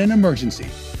ready in an emergency.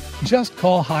 Just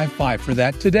call High Five for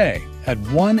that today at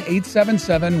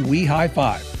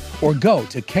 1-877-WE-HIGH-FIVE or go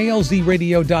to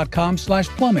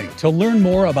klzradio.com/plumbing to learn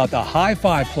more about the High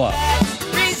Five Club.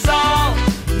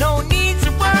 No need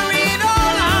to worry at all.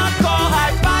 I'll call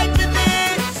High Five to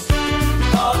this.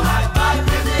 Call High Five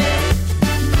to this.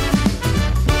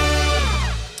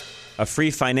 A free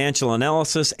financial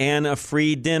analysis and a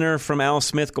free dinner from Al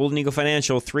Smith, Golden Eagle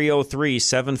Financial,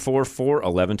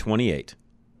 303-744-1128.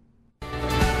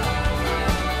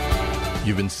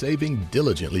 You've been saving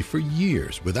diligently for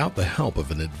years without the help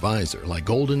of an advisor like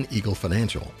Golden Eagle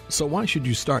Financial. So why should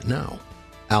you start now?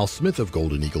 Al Smith of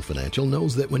Golden Eagle Financial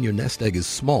knows that when your nest egg is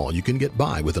small, you can get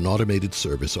by with an automated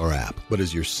service or app. But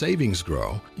as your savings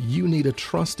grow, you need a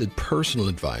trusted personal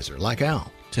advisor like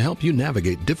Al to help you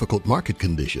navigate difficult market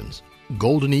conditions.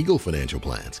 Golden Eagle Financial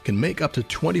Plans can make up to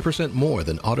 20% more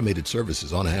than automated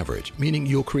services on average, meaning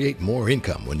you'll create more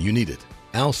income when you need it.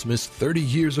 Al Smith's 30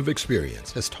 years of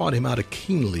experience has taught him how to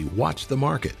keenly watch the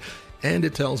market, and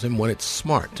it tells him when it's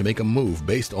smart to make a move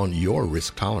based on your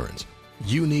risk tolerance.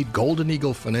 You need Golden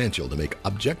Eagle Financial to make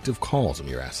objective calls on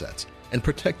your assets and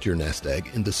protect your nest egg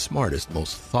in the smartest,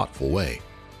 most thoughtful way.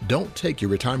 Don't take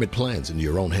your retirement plans into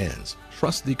your own hands.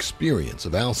 Trust the experience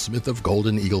of Al Smith of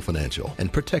Golden Eagle Financial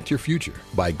and protect your future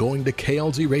by going to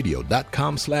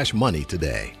klzradio.com/money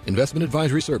today. Investment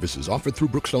advisory services offered through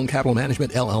Brookstone Capital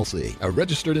Management, LLC, a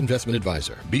registered investment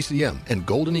advisor. BCM and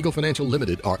Golden Eagle Financial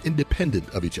Limited are independent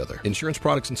of each other. Insurance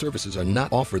products and services are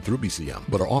not offered through BCM,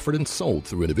 but are offered and sold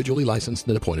through individually licensed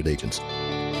and appointed agents.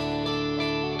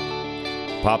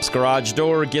 Pop's Garage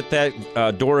Door. Get that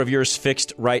door of yours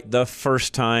fixed right the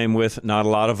first time with not a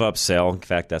lot of upsell. In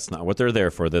fact, that's not what they're there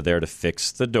for. They're there to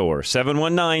fix the door.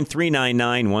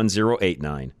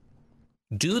 719-399-1089.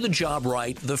 Do the job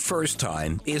right the first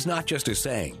time is not just a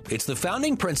saying. It's the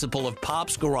founding principle of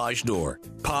Pop's Garage Door.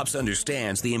 Pop's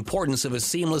understands the importance of a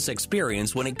seamless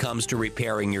experience when it comes to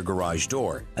repairing your garage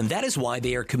door. And that is why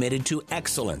they are committed to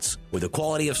excellence with a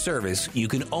quality of service you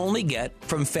can only get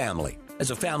from family. As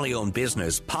a family-owned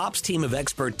business, Pop's team of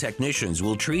expert technicians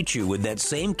will treat you with that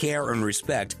same care and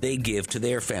respect they give to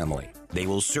their family. They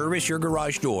will service your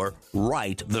garage door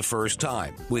right the first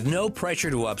time, with no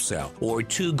pressure to upsell or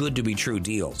too good to be true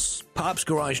deals. Pop's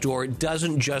Garage Door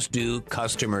doesn't just do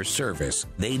customer service.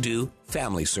 They do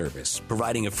family service,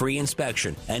 providing a free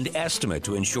inspection and estimate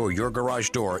to ensure your garage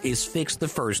door is fixed the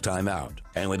first time out.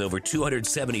 And with over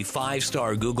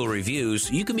 275-star Google reviews,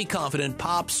 you can be confident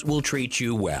Pop's will treat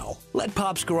you well. Let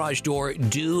Pop's Garage Door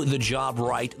do the job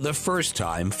right the first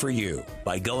time for you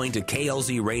by going to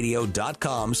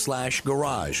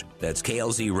klzradio.com/garage. That's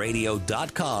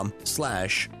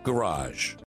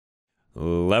klzradio.com/garage.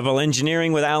 Level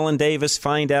Engineering with Alan Davis.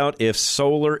 Find out if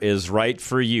solar is right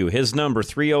for you. His number,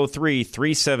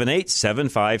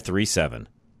 303-378-7537.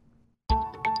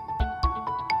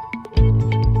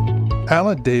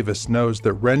 Alan Davis knows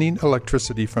that renting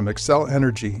electricity from Xcel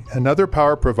Energy and other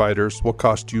power providers will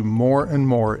cost you more and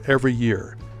more every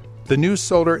year. The new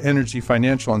solar energy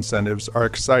financial incentives are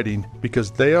exciting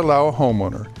because they allow a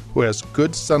homeowner who has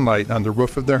good sunlight on the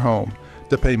roof of their home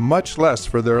to pay much less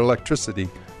for their electricity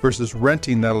versus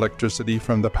renting that electricity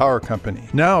from the power company.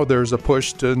 Now there's a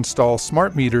push to install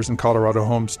smart meters in Colorado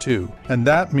homes too, and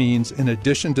that means in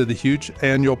addition to the huge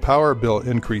annual power bill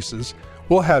increases,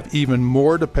 we'll have even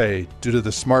more to pay due to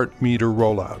the smart meter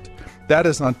rollout. That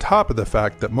is on top of the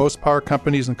fact that most power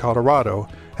companies in Colorado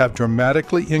have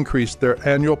dramatically increased their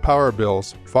annual power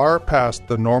bills far past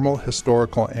the normal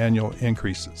historical annual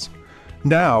increases.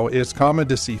 Now, it's common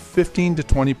to see 15 to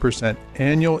 20%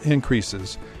 annual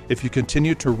increases if you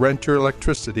continue to rent your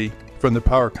electricity from the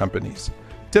power companies.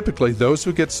 Typically, those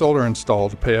who get solar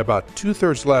installed pay about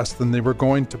 2/3 less than they were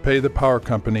going to pay the power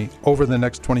company over the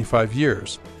next 25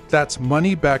 years. That's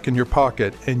money back in your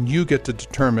pocket, and you get to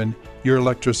determine your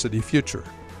electricity future.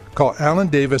 Call Alan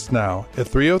Davis now at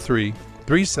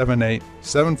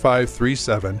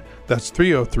 303-378-7537. That's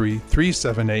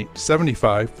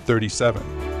 303-378-7537.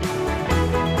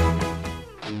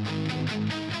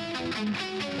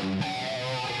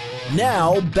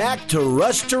 Now, back to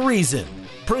Rush to Reason,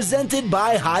 presented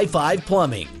by High Five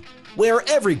Plumbing, where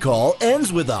every call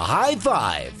ends with a high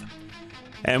five.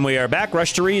 And we are back.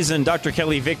 Rush to Reason, Dr.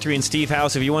 Kelly Victory, and Steve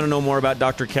House. If you want to know more about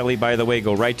Dr. Kelly, by the way,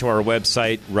 go right to our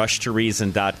website,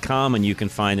 rushtoreason.com, and you can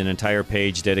find an entire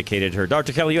page dedicated to her.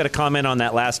 Dr. Kelly, you had a comment on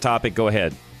that last topic. Go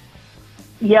ahead.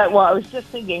 Yeah, well, I was just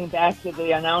thinking back to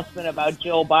the announcement about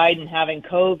Joe Biden having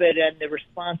COVID and the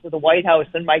response of the White House,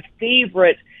 and my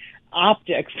favorite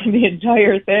optic from the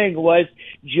entire thing was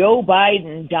Joe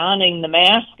Biden donning the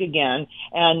mask again,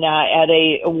 and at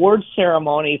a awards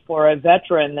ceremony for a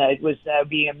veteran that was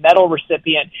being a medal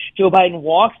recipient, Joe Biden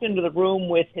walks into the room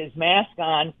with his mask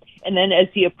on, and then as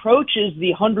he approaches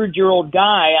the 100-year-old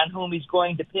guy on whom he's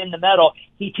going to pin the medal,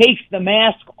 he takes the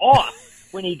mask off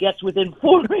when he gets within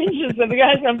 4 inches of the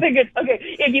guy. So I'm thinking, okay,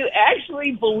 if you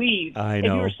actually believe, if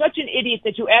you're such an idiot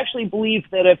that you actually believe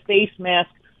that a face mask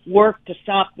work to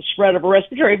stop the spread of a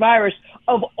respiratory virus,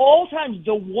 of all times,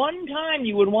 the one time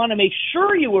you would want to make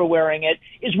sure you were wearing it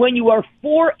is when you are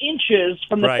 4 inches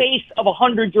from the face of a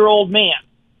 100-year-old man.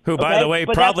 Who, by the way,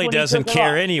 probably doesn't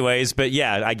care anyways, but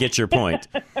yeah, I get your point.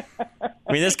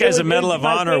 I mean, this guy's a Medal of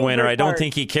Honor winner. I don't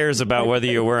think he cares about whether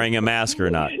you're wearing a mask or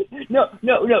not.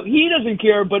 No, he doesn't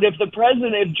care, but if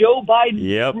Joe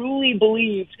Biden truly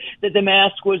believed that the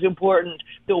mask was important,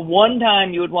 the one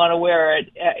time you would want to wear it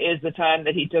is the time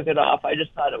that he took it off. I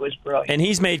just thought it was brilliant. And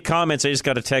he's made comments. I just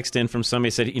got a text in from somebody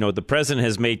who said, the president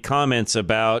has made comments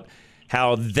about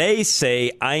how they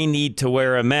say I need to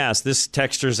wear a mask. This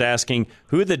texter's asking,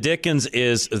 who the dickens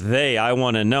is they? I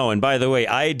want to know. And by the way,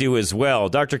 I do as well.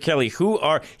 Dr. Kelly,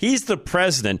 he's the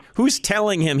president. Who's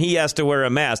telling him he has to wear a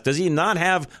mask? Does he not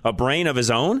have a brain of his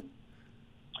own?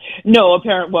 No,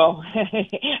 apparently. Well,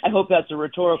 I hope that's a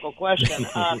rhetorical question.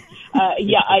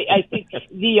 I think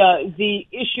the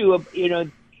issue of,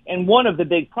 and one of the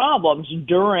big problems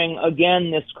during,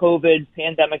 again, this COVID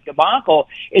pandemic debacle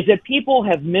is that people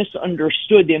have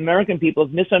misunderstood, the American people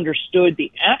have misunderstood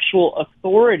the actual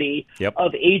authority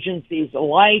of agencies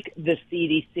like the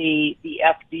CDC, the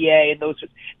FDA, and those.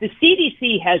 The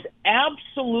CDC has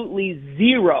absolutely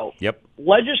zero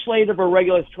legislative or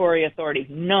regulatory authority,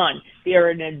 none. They are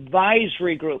an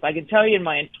advisory group. I can tell you in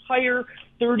my entire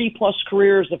 30-plus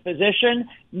career as a physician,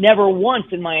 never once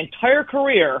in my entire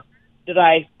career did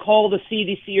I call the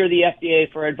CDC or the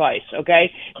FDA for advice,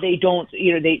 okay? They don't,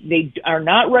 they are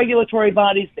not regulatory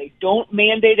bodies. They don't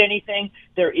mandate anything.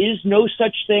 There is no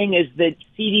such thing as the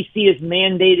CDC is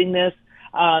mandating this.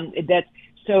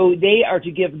 So they are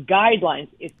to give guidelines.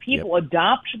 If people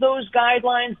adopt those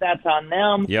guidelines, that's on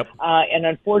them. And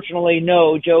unfortunately,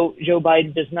 no, Joe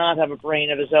Biden does not have a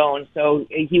brain of his own, so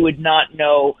he would not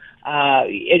know.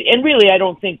 And really, I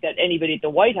don't think that anybody at the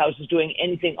White House is doing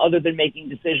anything other than making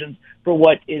decisions for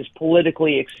what is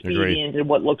politically expedient and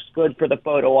what looks good for the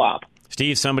photo op.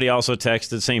 Steve, somebody also texted,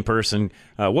 the same person,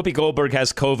 Whoopi Goldberg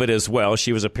has COVID as well.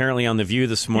 She was apparently on The View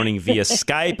this morning via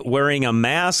Skype wearing a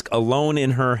mask alone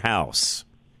in her house.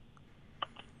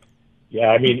 Yeah,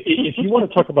 I mean, if you want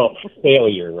to talk about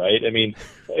failure, right? I mean,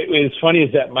 as funny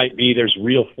as that might be, there's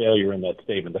real failure in that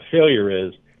statement. The failure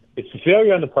is, it's a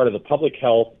failure on the part of the public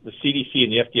health, the CDC,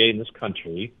 and the FDA in this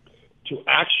country to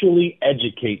actually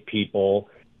educate people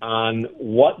on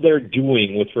what they're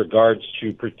doing with regards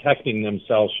to protecting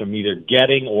themselves from either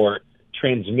getting or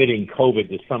transmitting COVID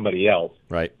to somebody else.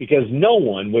 Right. Because no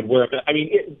one would wear – I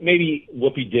mean, maybe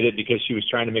Whoopi did it because she was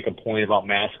trying to make a point about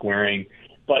mask wearing.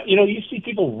 But, you see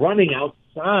people running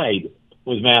outside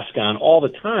with masks on all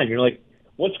the time. You're like,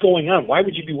 what's going on? Why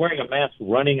would you be wearing a mask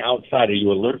running outside? Are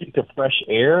you allergic to fresh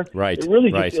air? Right. It really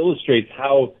just illustrates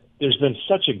how there's been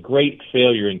such a great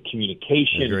failure in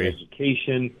communication and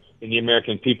education in the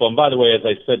American people. And by the way, as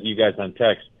I said to you guys on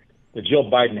text, the Joe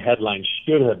Biden headline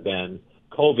should have been,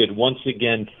 COVID once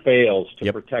again fails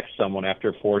to protect someone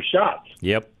after 4 shots.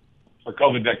 For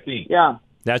COVID vaccine. Yeah.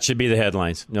 That should be the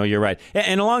headlines. No, you're right.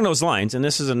 And along those lines, and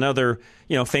this is another,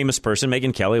 famous person,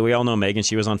 Megyn Kelly. We all know Megyn.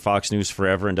 She was on Fox News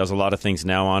forever and does a lot of things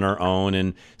now on her own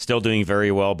and still doing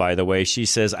very well, by the way. She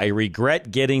says, I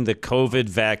regret getting the COVID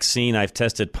vaccine. I've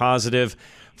tested positive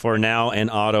for now an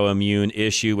autoimmune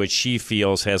issue, which she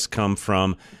feels has come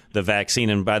from the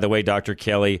vaccine. And by the way, Dr.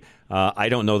 Kelly, I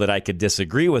don't know that I could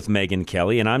disagree with Megyn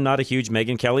Kelly, and I'm not a huge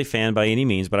Megyn Kelly fan by any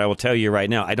means, but I will tell you right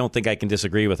now, I don't think I can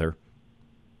disagree with her.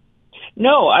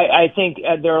 No, I think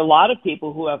there are a lot of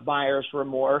people who have buyer's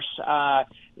remorse.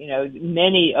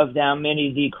 many of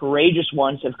the courageous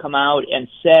ones have come out and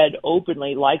said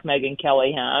openly, like Megyn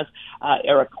Kelly has,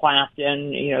 Eric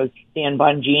Clapton, Dan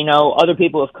Bongino, other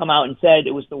people have come out and said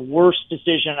it was the worst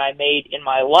decision I made in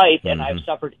my life, and I've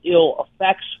suffered ill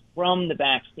effects from the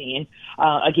vaccine.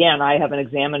 Again, I haven't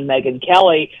examined Megyn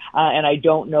Kelly, and I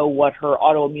don't know what her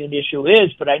autoimmune issue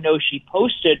is, but I know she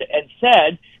posted and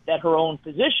said that her own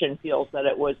physician feels that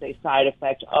it was a side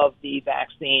effect of the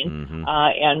vaccine.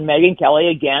 And Megyn Kelly,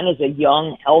 again, is a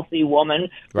young, healthy woman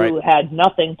who had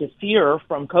nothing to fear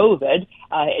from COVID.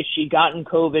 If she'd gotten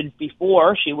COVID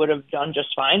before, she would have done just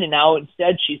fine. And now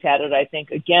instead she's had it, I think,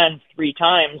 again, 3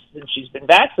 times since she's been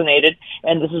vaccinated.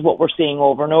 And this is what we're seeing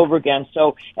over and over again.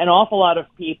 So an awful lot of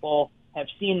people have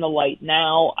seen the light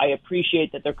now. I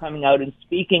appreciate that they're coming out and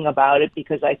speaking about it,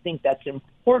 because I think that's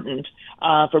important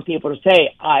for people to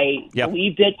say, I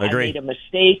believed it, I made a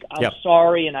mistake, I'm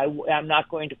sorry, and I'm not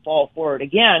going to fall for it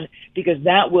again, because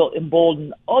that will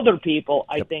embolden other people,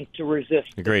 I think, to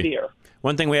resist the fear.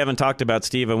 One thing we haven't talked about,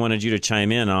 Steve, I wanted you to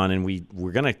chime in on, and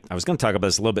I was going to talk about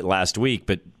this a little bit last week,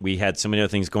 but we had so many other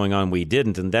things going on we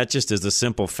didn't, and that just is the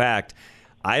simple fact.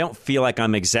 I don't feel like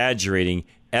I'm exaggerating.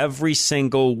 Every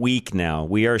single week now,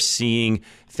 we are seeing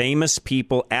famous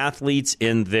people, athletes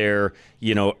in their,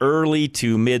 early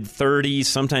to mid-30s,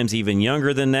 sometimes even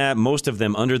younger than that, most of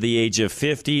them under the age of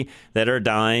 50, that are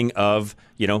dying of,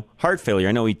 heart failure.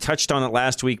 I know we touched on it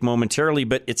last week momentarily,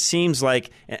 but it seems like,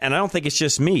 and I don't think it's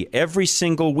just me, every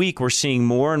single week we're seeing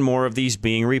more and more of these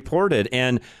being reported.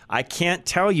 And I can't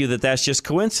tell you that that's just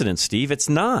coincidence, Steve. It's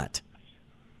not.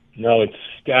 No, it's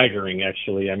staggering,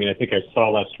 actually. I mean, I think I saw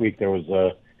last week there was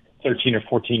a 13 or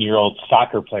 14-year-old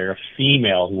soccer player, a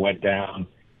female, who went down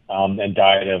and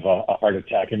died of a heart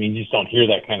attack. I mean, you just don't hear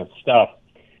that kind of stuff.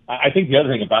 I think the other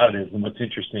thing about it is, and what's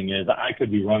interesting is, I could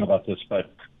be wrong about this,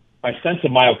 but my sense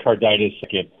of myocarditis,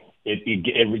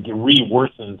 it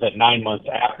re-worsens at 9 months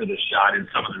after the shot in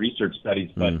some of the research studies.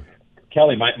 But,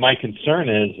 Kelly, my concern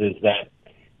is that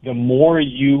the more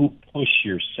you push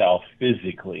yourself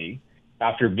physically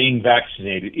after being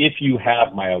vaccinated, if you have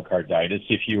myocarditis,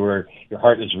 if your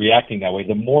heart is reacting that way,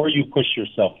 the more you push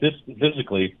yourself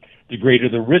physically, the greater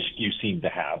the risk you seem to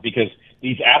have, because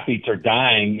these athletes are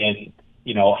dying in,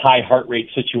 high heart rate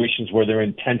situations where they're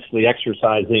intensely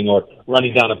exercising or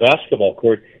running down a basketball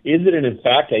court. Is it, in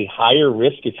fact, a higher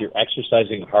risk if you're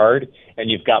exercising hard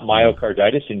and you've got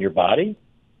myocarditis in your body?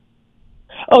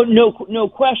 Oh, no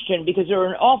question, because there are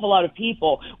an awful lot of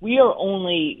people. We are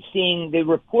only seeing the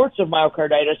reports of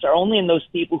myocarditis are only in those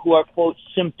people who are, quote,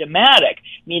 symptomatic,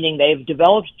 meaning they've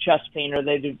developed chest pain or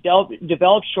they've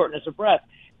developed shortness of breath.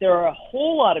 There are a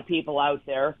whole lot of people out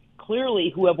there,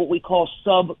 clearly, who have what we call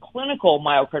subclinical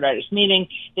myocarditis, meaning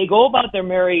they go about their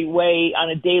merry way on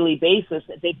a daily basis.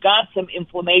 They've got some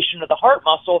inflammation of the heart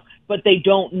muscle, but they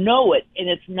don't know it. And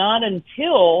it's not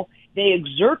until they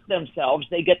exert themselves,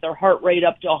 they get their heart rate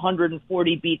up to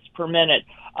 140 beats per minute,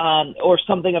 or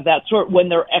something of that sort when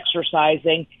they're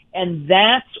exercising. And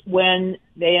that's when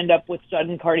they end up with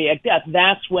sudden cardiac death.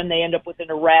 That's when they end up with an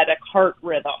erratic heart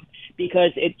rhythm,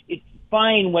 because it's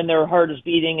fine when their heart is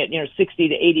beating at 60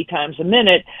 to 80 times a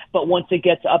minute, but once it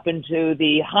gets up into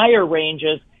the higher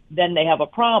ranges, then they have a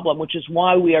problem, which is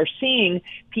why we are seeing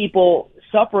people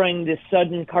suffering this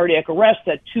sudden cardiac arrest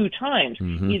at 2 times,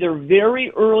 either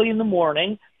very early in the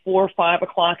morning, 4 or 5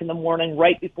 o'clock in the morning,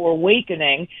 right before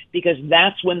awakening, because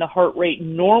that's when the heart rate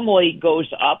normally goes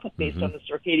up based on the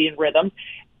circadian rhythm,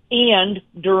 and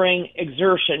during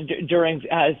exertion, during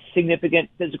significant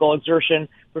physical exertion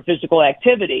for physical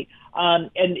activity. And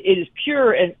it is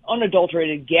pure and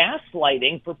unadulterated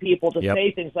gaslighting for people to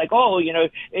say things like,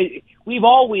 we've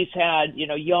always had,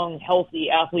 young, healthy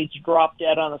athletes drop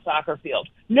dead on a soccer field.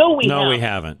 No, we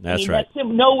haven't. That's right.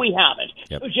 No, we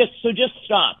haven't. So just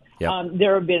stop.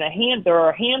 There are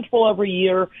a handful every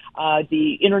year.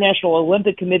 The International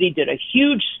Olympic Committee did a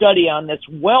huge study on this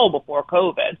well before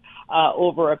COVID,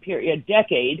 over a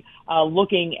decade,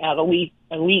 looking at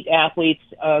elite athletes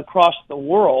across the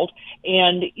world.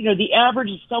 And, the average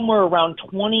is somewhere around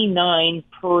 29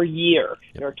 per year.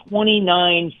 There are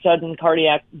 29 sudden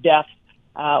cardiac deaths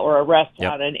or arrests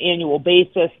on an annual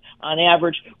basis on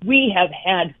average. We have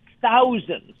had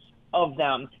thousands of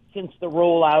them since the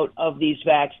rollout of these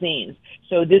vaccines.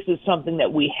 So this is something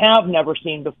that we have never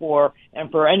seen before,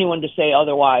 and for anyone to say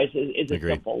otherwise is a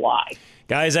simple lie.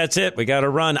 Guys, that's it. We got to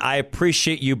run. I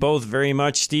appreciate you both very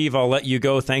much. Steve, I'll let you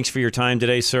go. Thanks for your time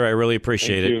today, sir. I really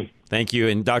appreciate it. Thank you.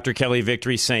 And Dr. Kelly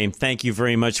Victory, same. Thank you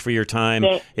very much for your time.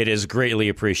 It is greatly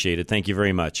appreciated. Thank you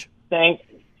very much. Thank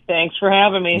Thanks for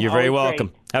having me. You're very Always welcome.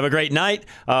 great. Have a great night.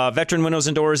 Veteran Windows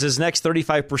and Doors is next,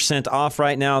 35% off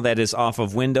right now. That is off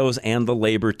of windows and the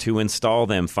labor to install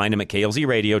them. Find them at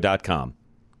klzradio.com.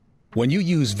 When you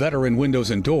use Veteran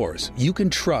Windows and Doors, you can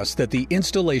trust that the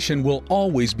installation will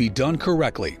always be done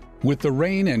correctly. With the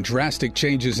rain and drastic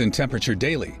changes in temperature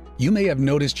daily, you may have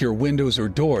noticed your windows or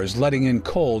doors letting in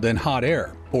cold and hot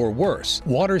air. Or worse,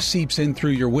 water seeps in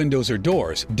through your windows or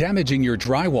doors, damaging your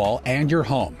drywall and your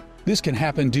home. This can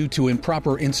happen due to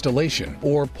improper installation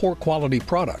or poor quality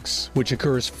products, which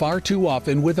occurs far too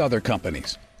often with other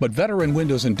companies. But Veteran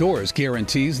Windows and Doors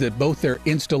guarantees that both their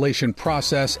installation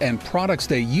process and products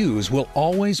they use will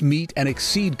always meet and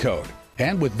exceed code.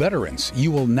 And with Veterans,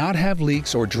 you will not have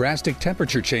leaks or drastic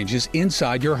temperature changes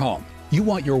inside your home. You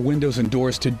want your windows and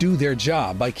doors to do their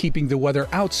job by keeping the weather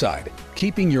outside,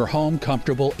 keeping your home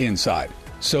comfortable inside.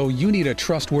 So you need a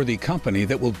trustworthy company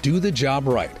that will do the job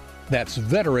right. That's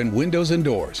Veteran Windows and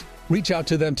Doors. Reach out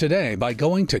to them today by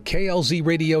going to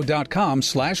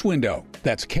klzradio.com/window.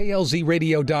 That's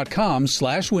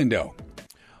klzradio.com/window.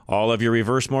 All of your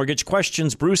reverse mortgage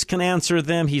questions, Bruce can answer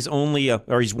them. He's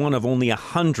one of only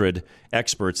 100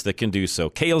 experts that can do so.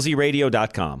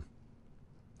 klzradio.com.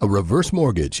 A reverse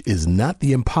mortgage is not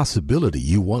the impossibility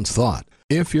you once thought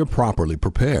if you're properly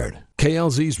prepared.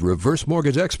 KLZ's reverse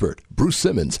mortgage expert, Bruce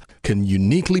Simmons, can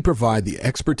uniquely provide the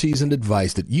expertise and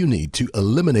advice that you need to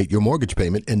eliminate your mortgage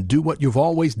payment and do what you've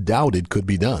always doubted could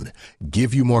be done,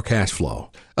 give you more cash flow.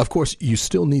 Of course, you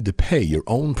still need to pay your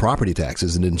own property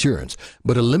taxes and insurance,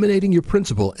 but eliminating your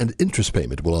principal and interest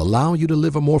payment will allow you to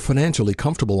live a more financially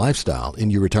comfortable lifestyle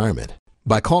in your retirement.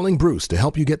 By calling Bruce to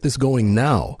help you get this going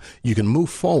now, you can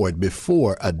move forward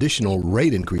before additional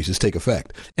rate increases take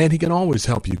effect, and he can always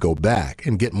help you go back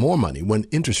and get more money when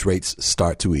interest rates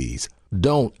start to ease.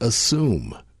 Don't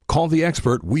assume. Call the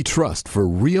expert we trust for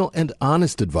real and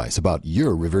honest advice about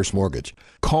your reverse mortgage.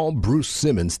 Call Bruce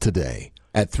Simmons today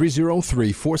at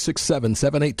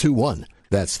 303-467-7821.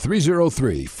 That's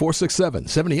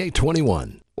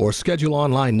 303-467-7821. Or schedule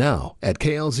online now at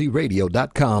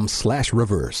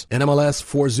klzradio.com/reverse. NMLS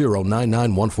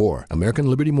 409914. American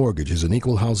Liberty Mortgage is an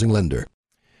equal housing lender.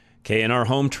 K&R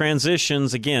Home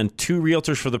Transitions. Again, 2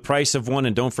 realtors for the price of 1.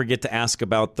 And don't forget to ask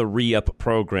about the re-up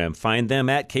program. Find them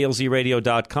at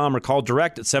klzradio.com or call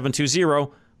direct at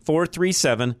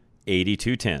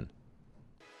 720-437-8210.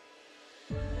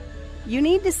 You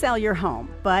need to sell your home,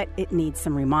 but it needs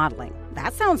some remodeling.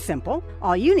 That sounds simple.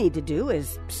 All you need to do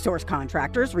is source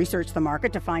contractors, research the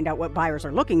market to find out what buyers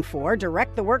are looking for,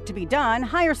 direct the work to be done,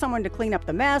 hire someone to clean up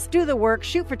the mess, do the work,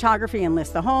 shoot photography and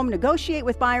list the home, negotiate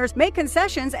with buyers, make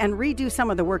concessions, and redo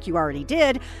some of the work you already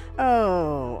did.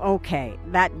 Oh, okay.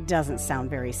 That doesn't sound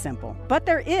very simple. But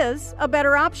there is a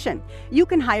better option. You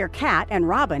can hire Kat and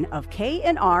Robin of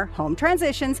K&R Home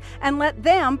Transitions and let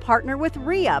them partner with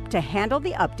Re-Up to handle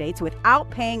the updates without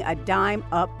paying a dime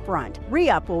up front.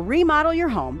 Re-Up will remodel your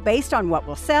home based on what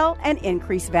will sell and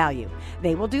increase value.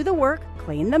 They will do the work,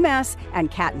 clean the mess, and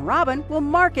Kat and Robin will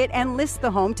market and list the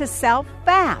home to sell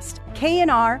fast.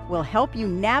 K&R will help you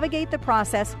navigate the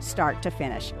process start to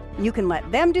finish. You can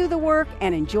let them do the work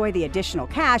and enjoy the additional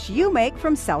cash you make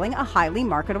from selling a highly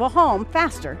marketable home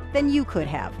faster than you could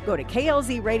have. Go to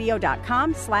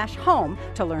klzradio.com/home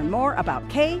to learn more about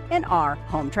K&R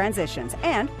Home Transitions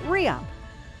and Re-Up.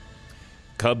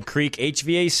 Cub Creek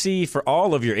HVAC for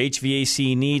all of your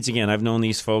HVAC needs. Again, I've known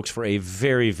these folks for a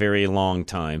very, very long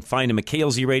time. Find them at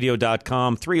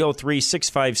klzradio.com,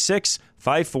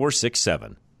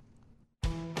 303-656-5467.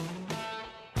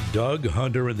 Doug,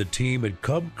 Hunter, and the team at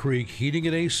Cub Creek Heating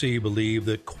and AC believe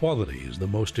that quality is the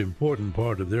most important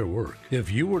part of their work. If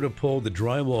you were to pull the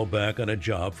drywall back on a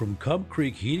job from Cub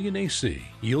Creek Heating and AC,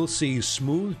 you'll see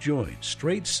smooth joints,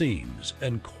 straight seams,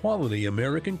 and quality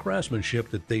American craftsmanship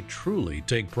that they truly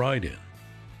take pride in.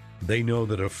 They know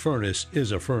that a furnace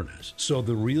is a furnace, so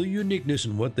the real uniqueness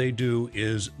in what they do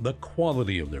is the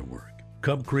quality of their work.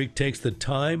 Cub Creek takes the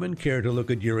time and care to look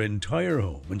at your entire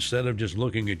home instead of just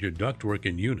looking at your ductwork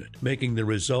and unit, making the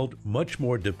result much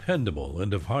more dependable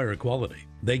and of higher quality.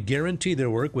 They guarantee their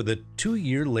work with a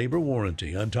 2-year labor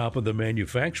warranty on top of the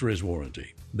manufacturer's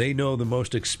warranty. They know the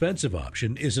most expensive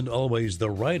option isn't always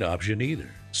the right option either.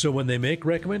 So when they make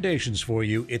recommendations for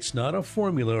you, it's not a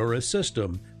formula or a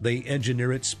system. They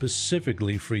engineer it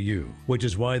specifically for you, which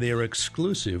is why they are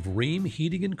exclusive Rheem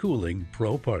Heating and Cooling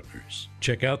Pro Partners.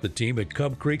 Check out the team at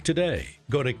Cub Creek today.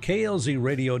 Go to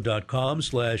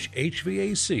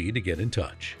klzradio.com/HVAC to get in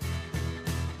touch.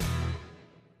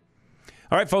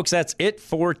 All right, folks, that's it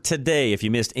for today. If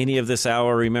you missed any of this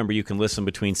hour, remember you can listen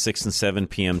between 6 and 7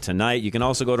 p.m. tonight. You can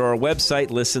also go to our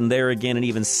website, listen there again, and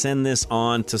even send this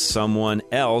on to someone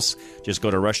else. Just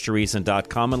go to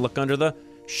rushtoreason.com and look under the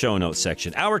show notes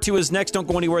section. Hour 2 is next. Don't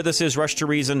go anywhere. This is Rush to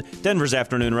Reason, Denver's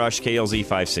Afternoon Rush, KLZ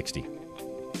 560.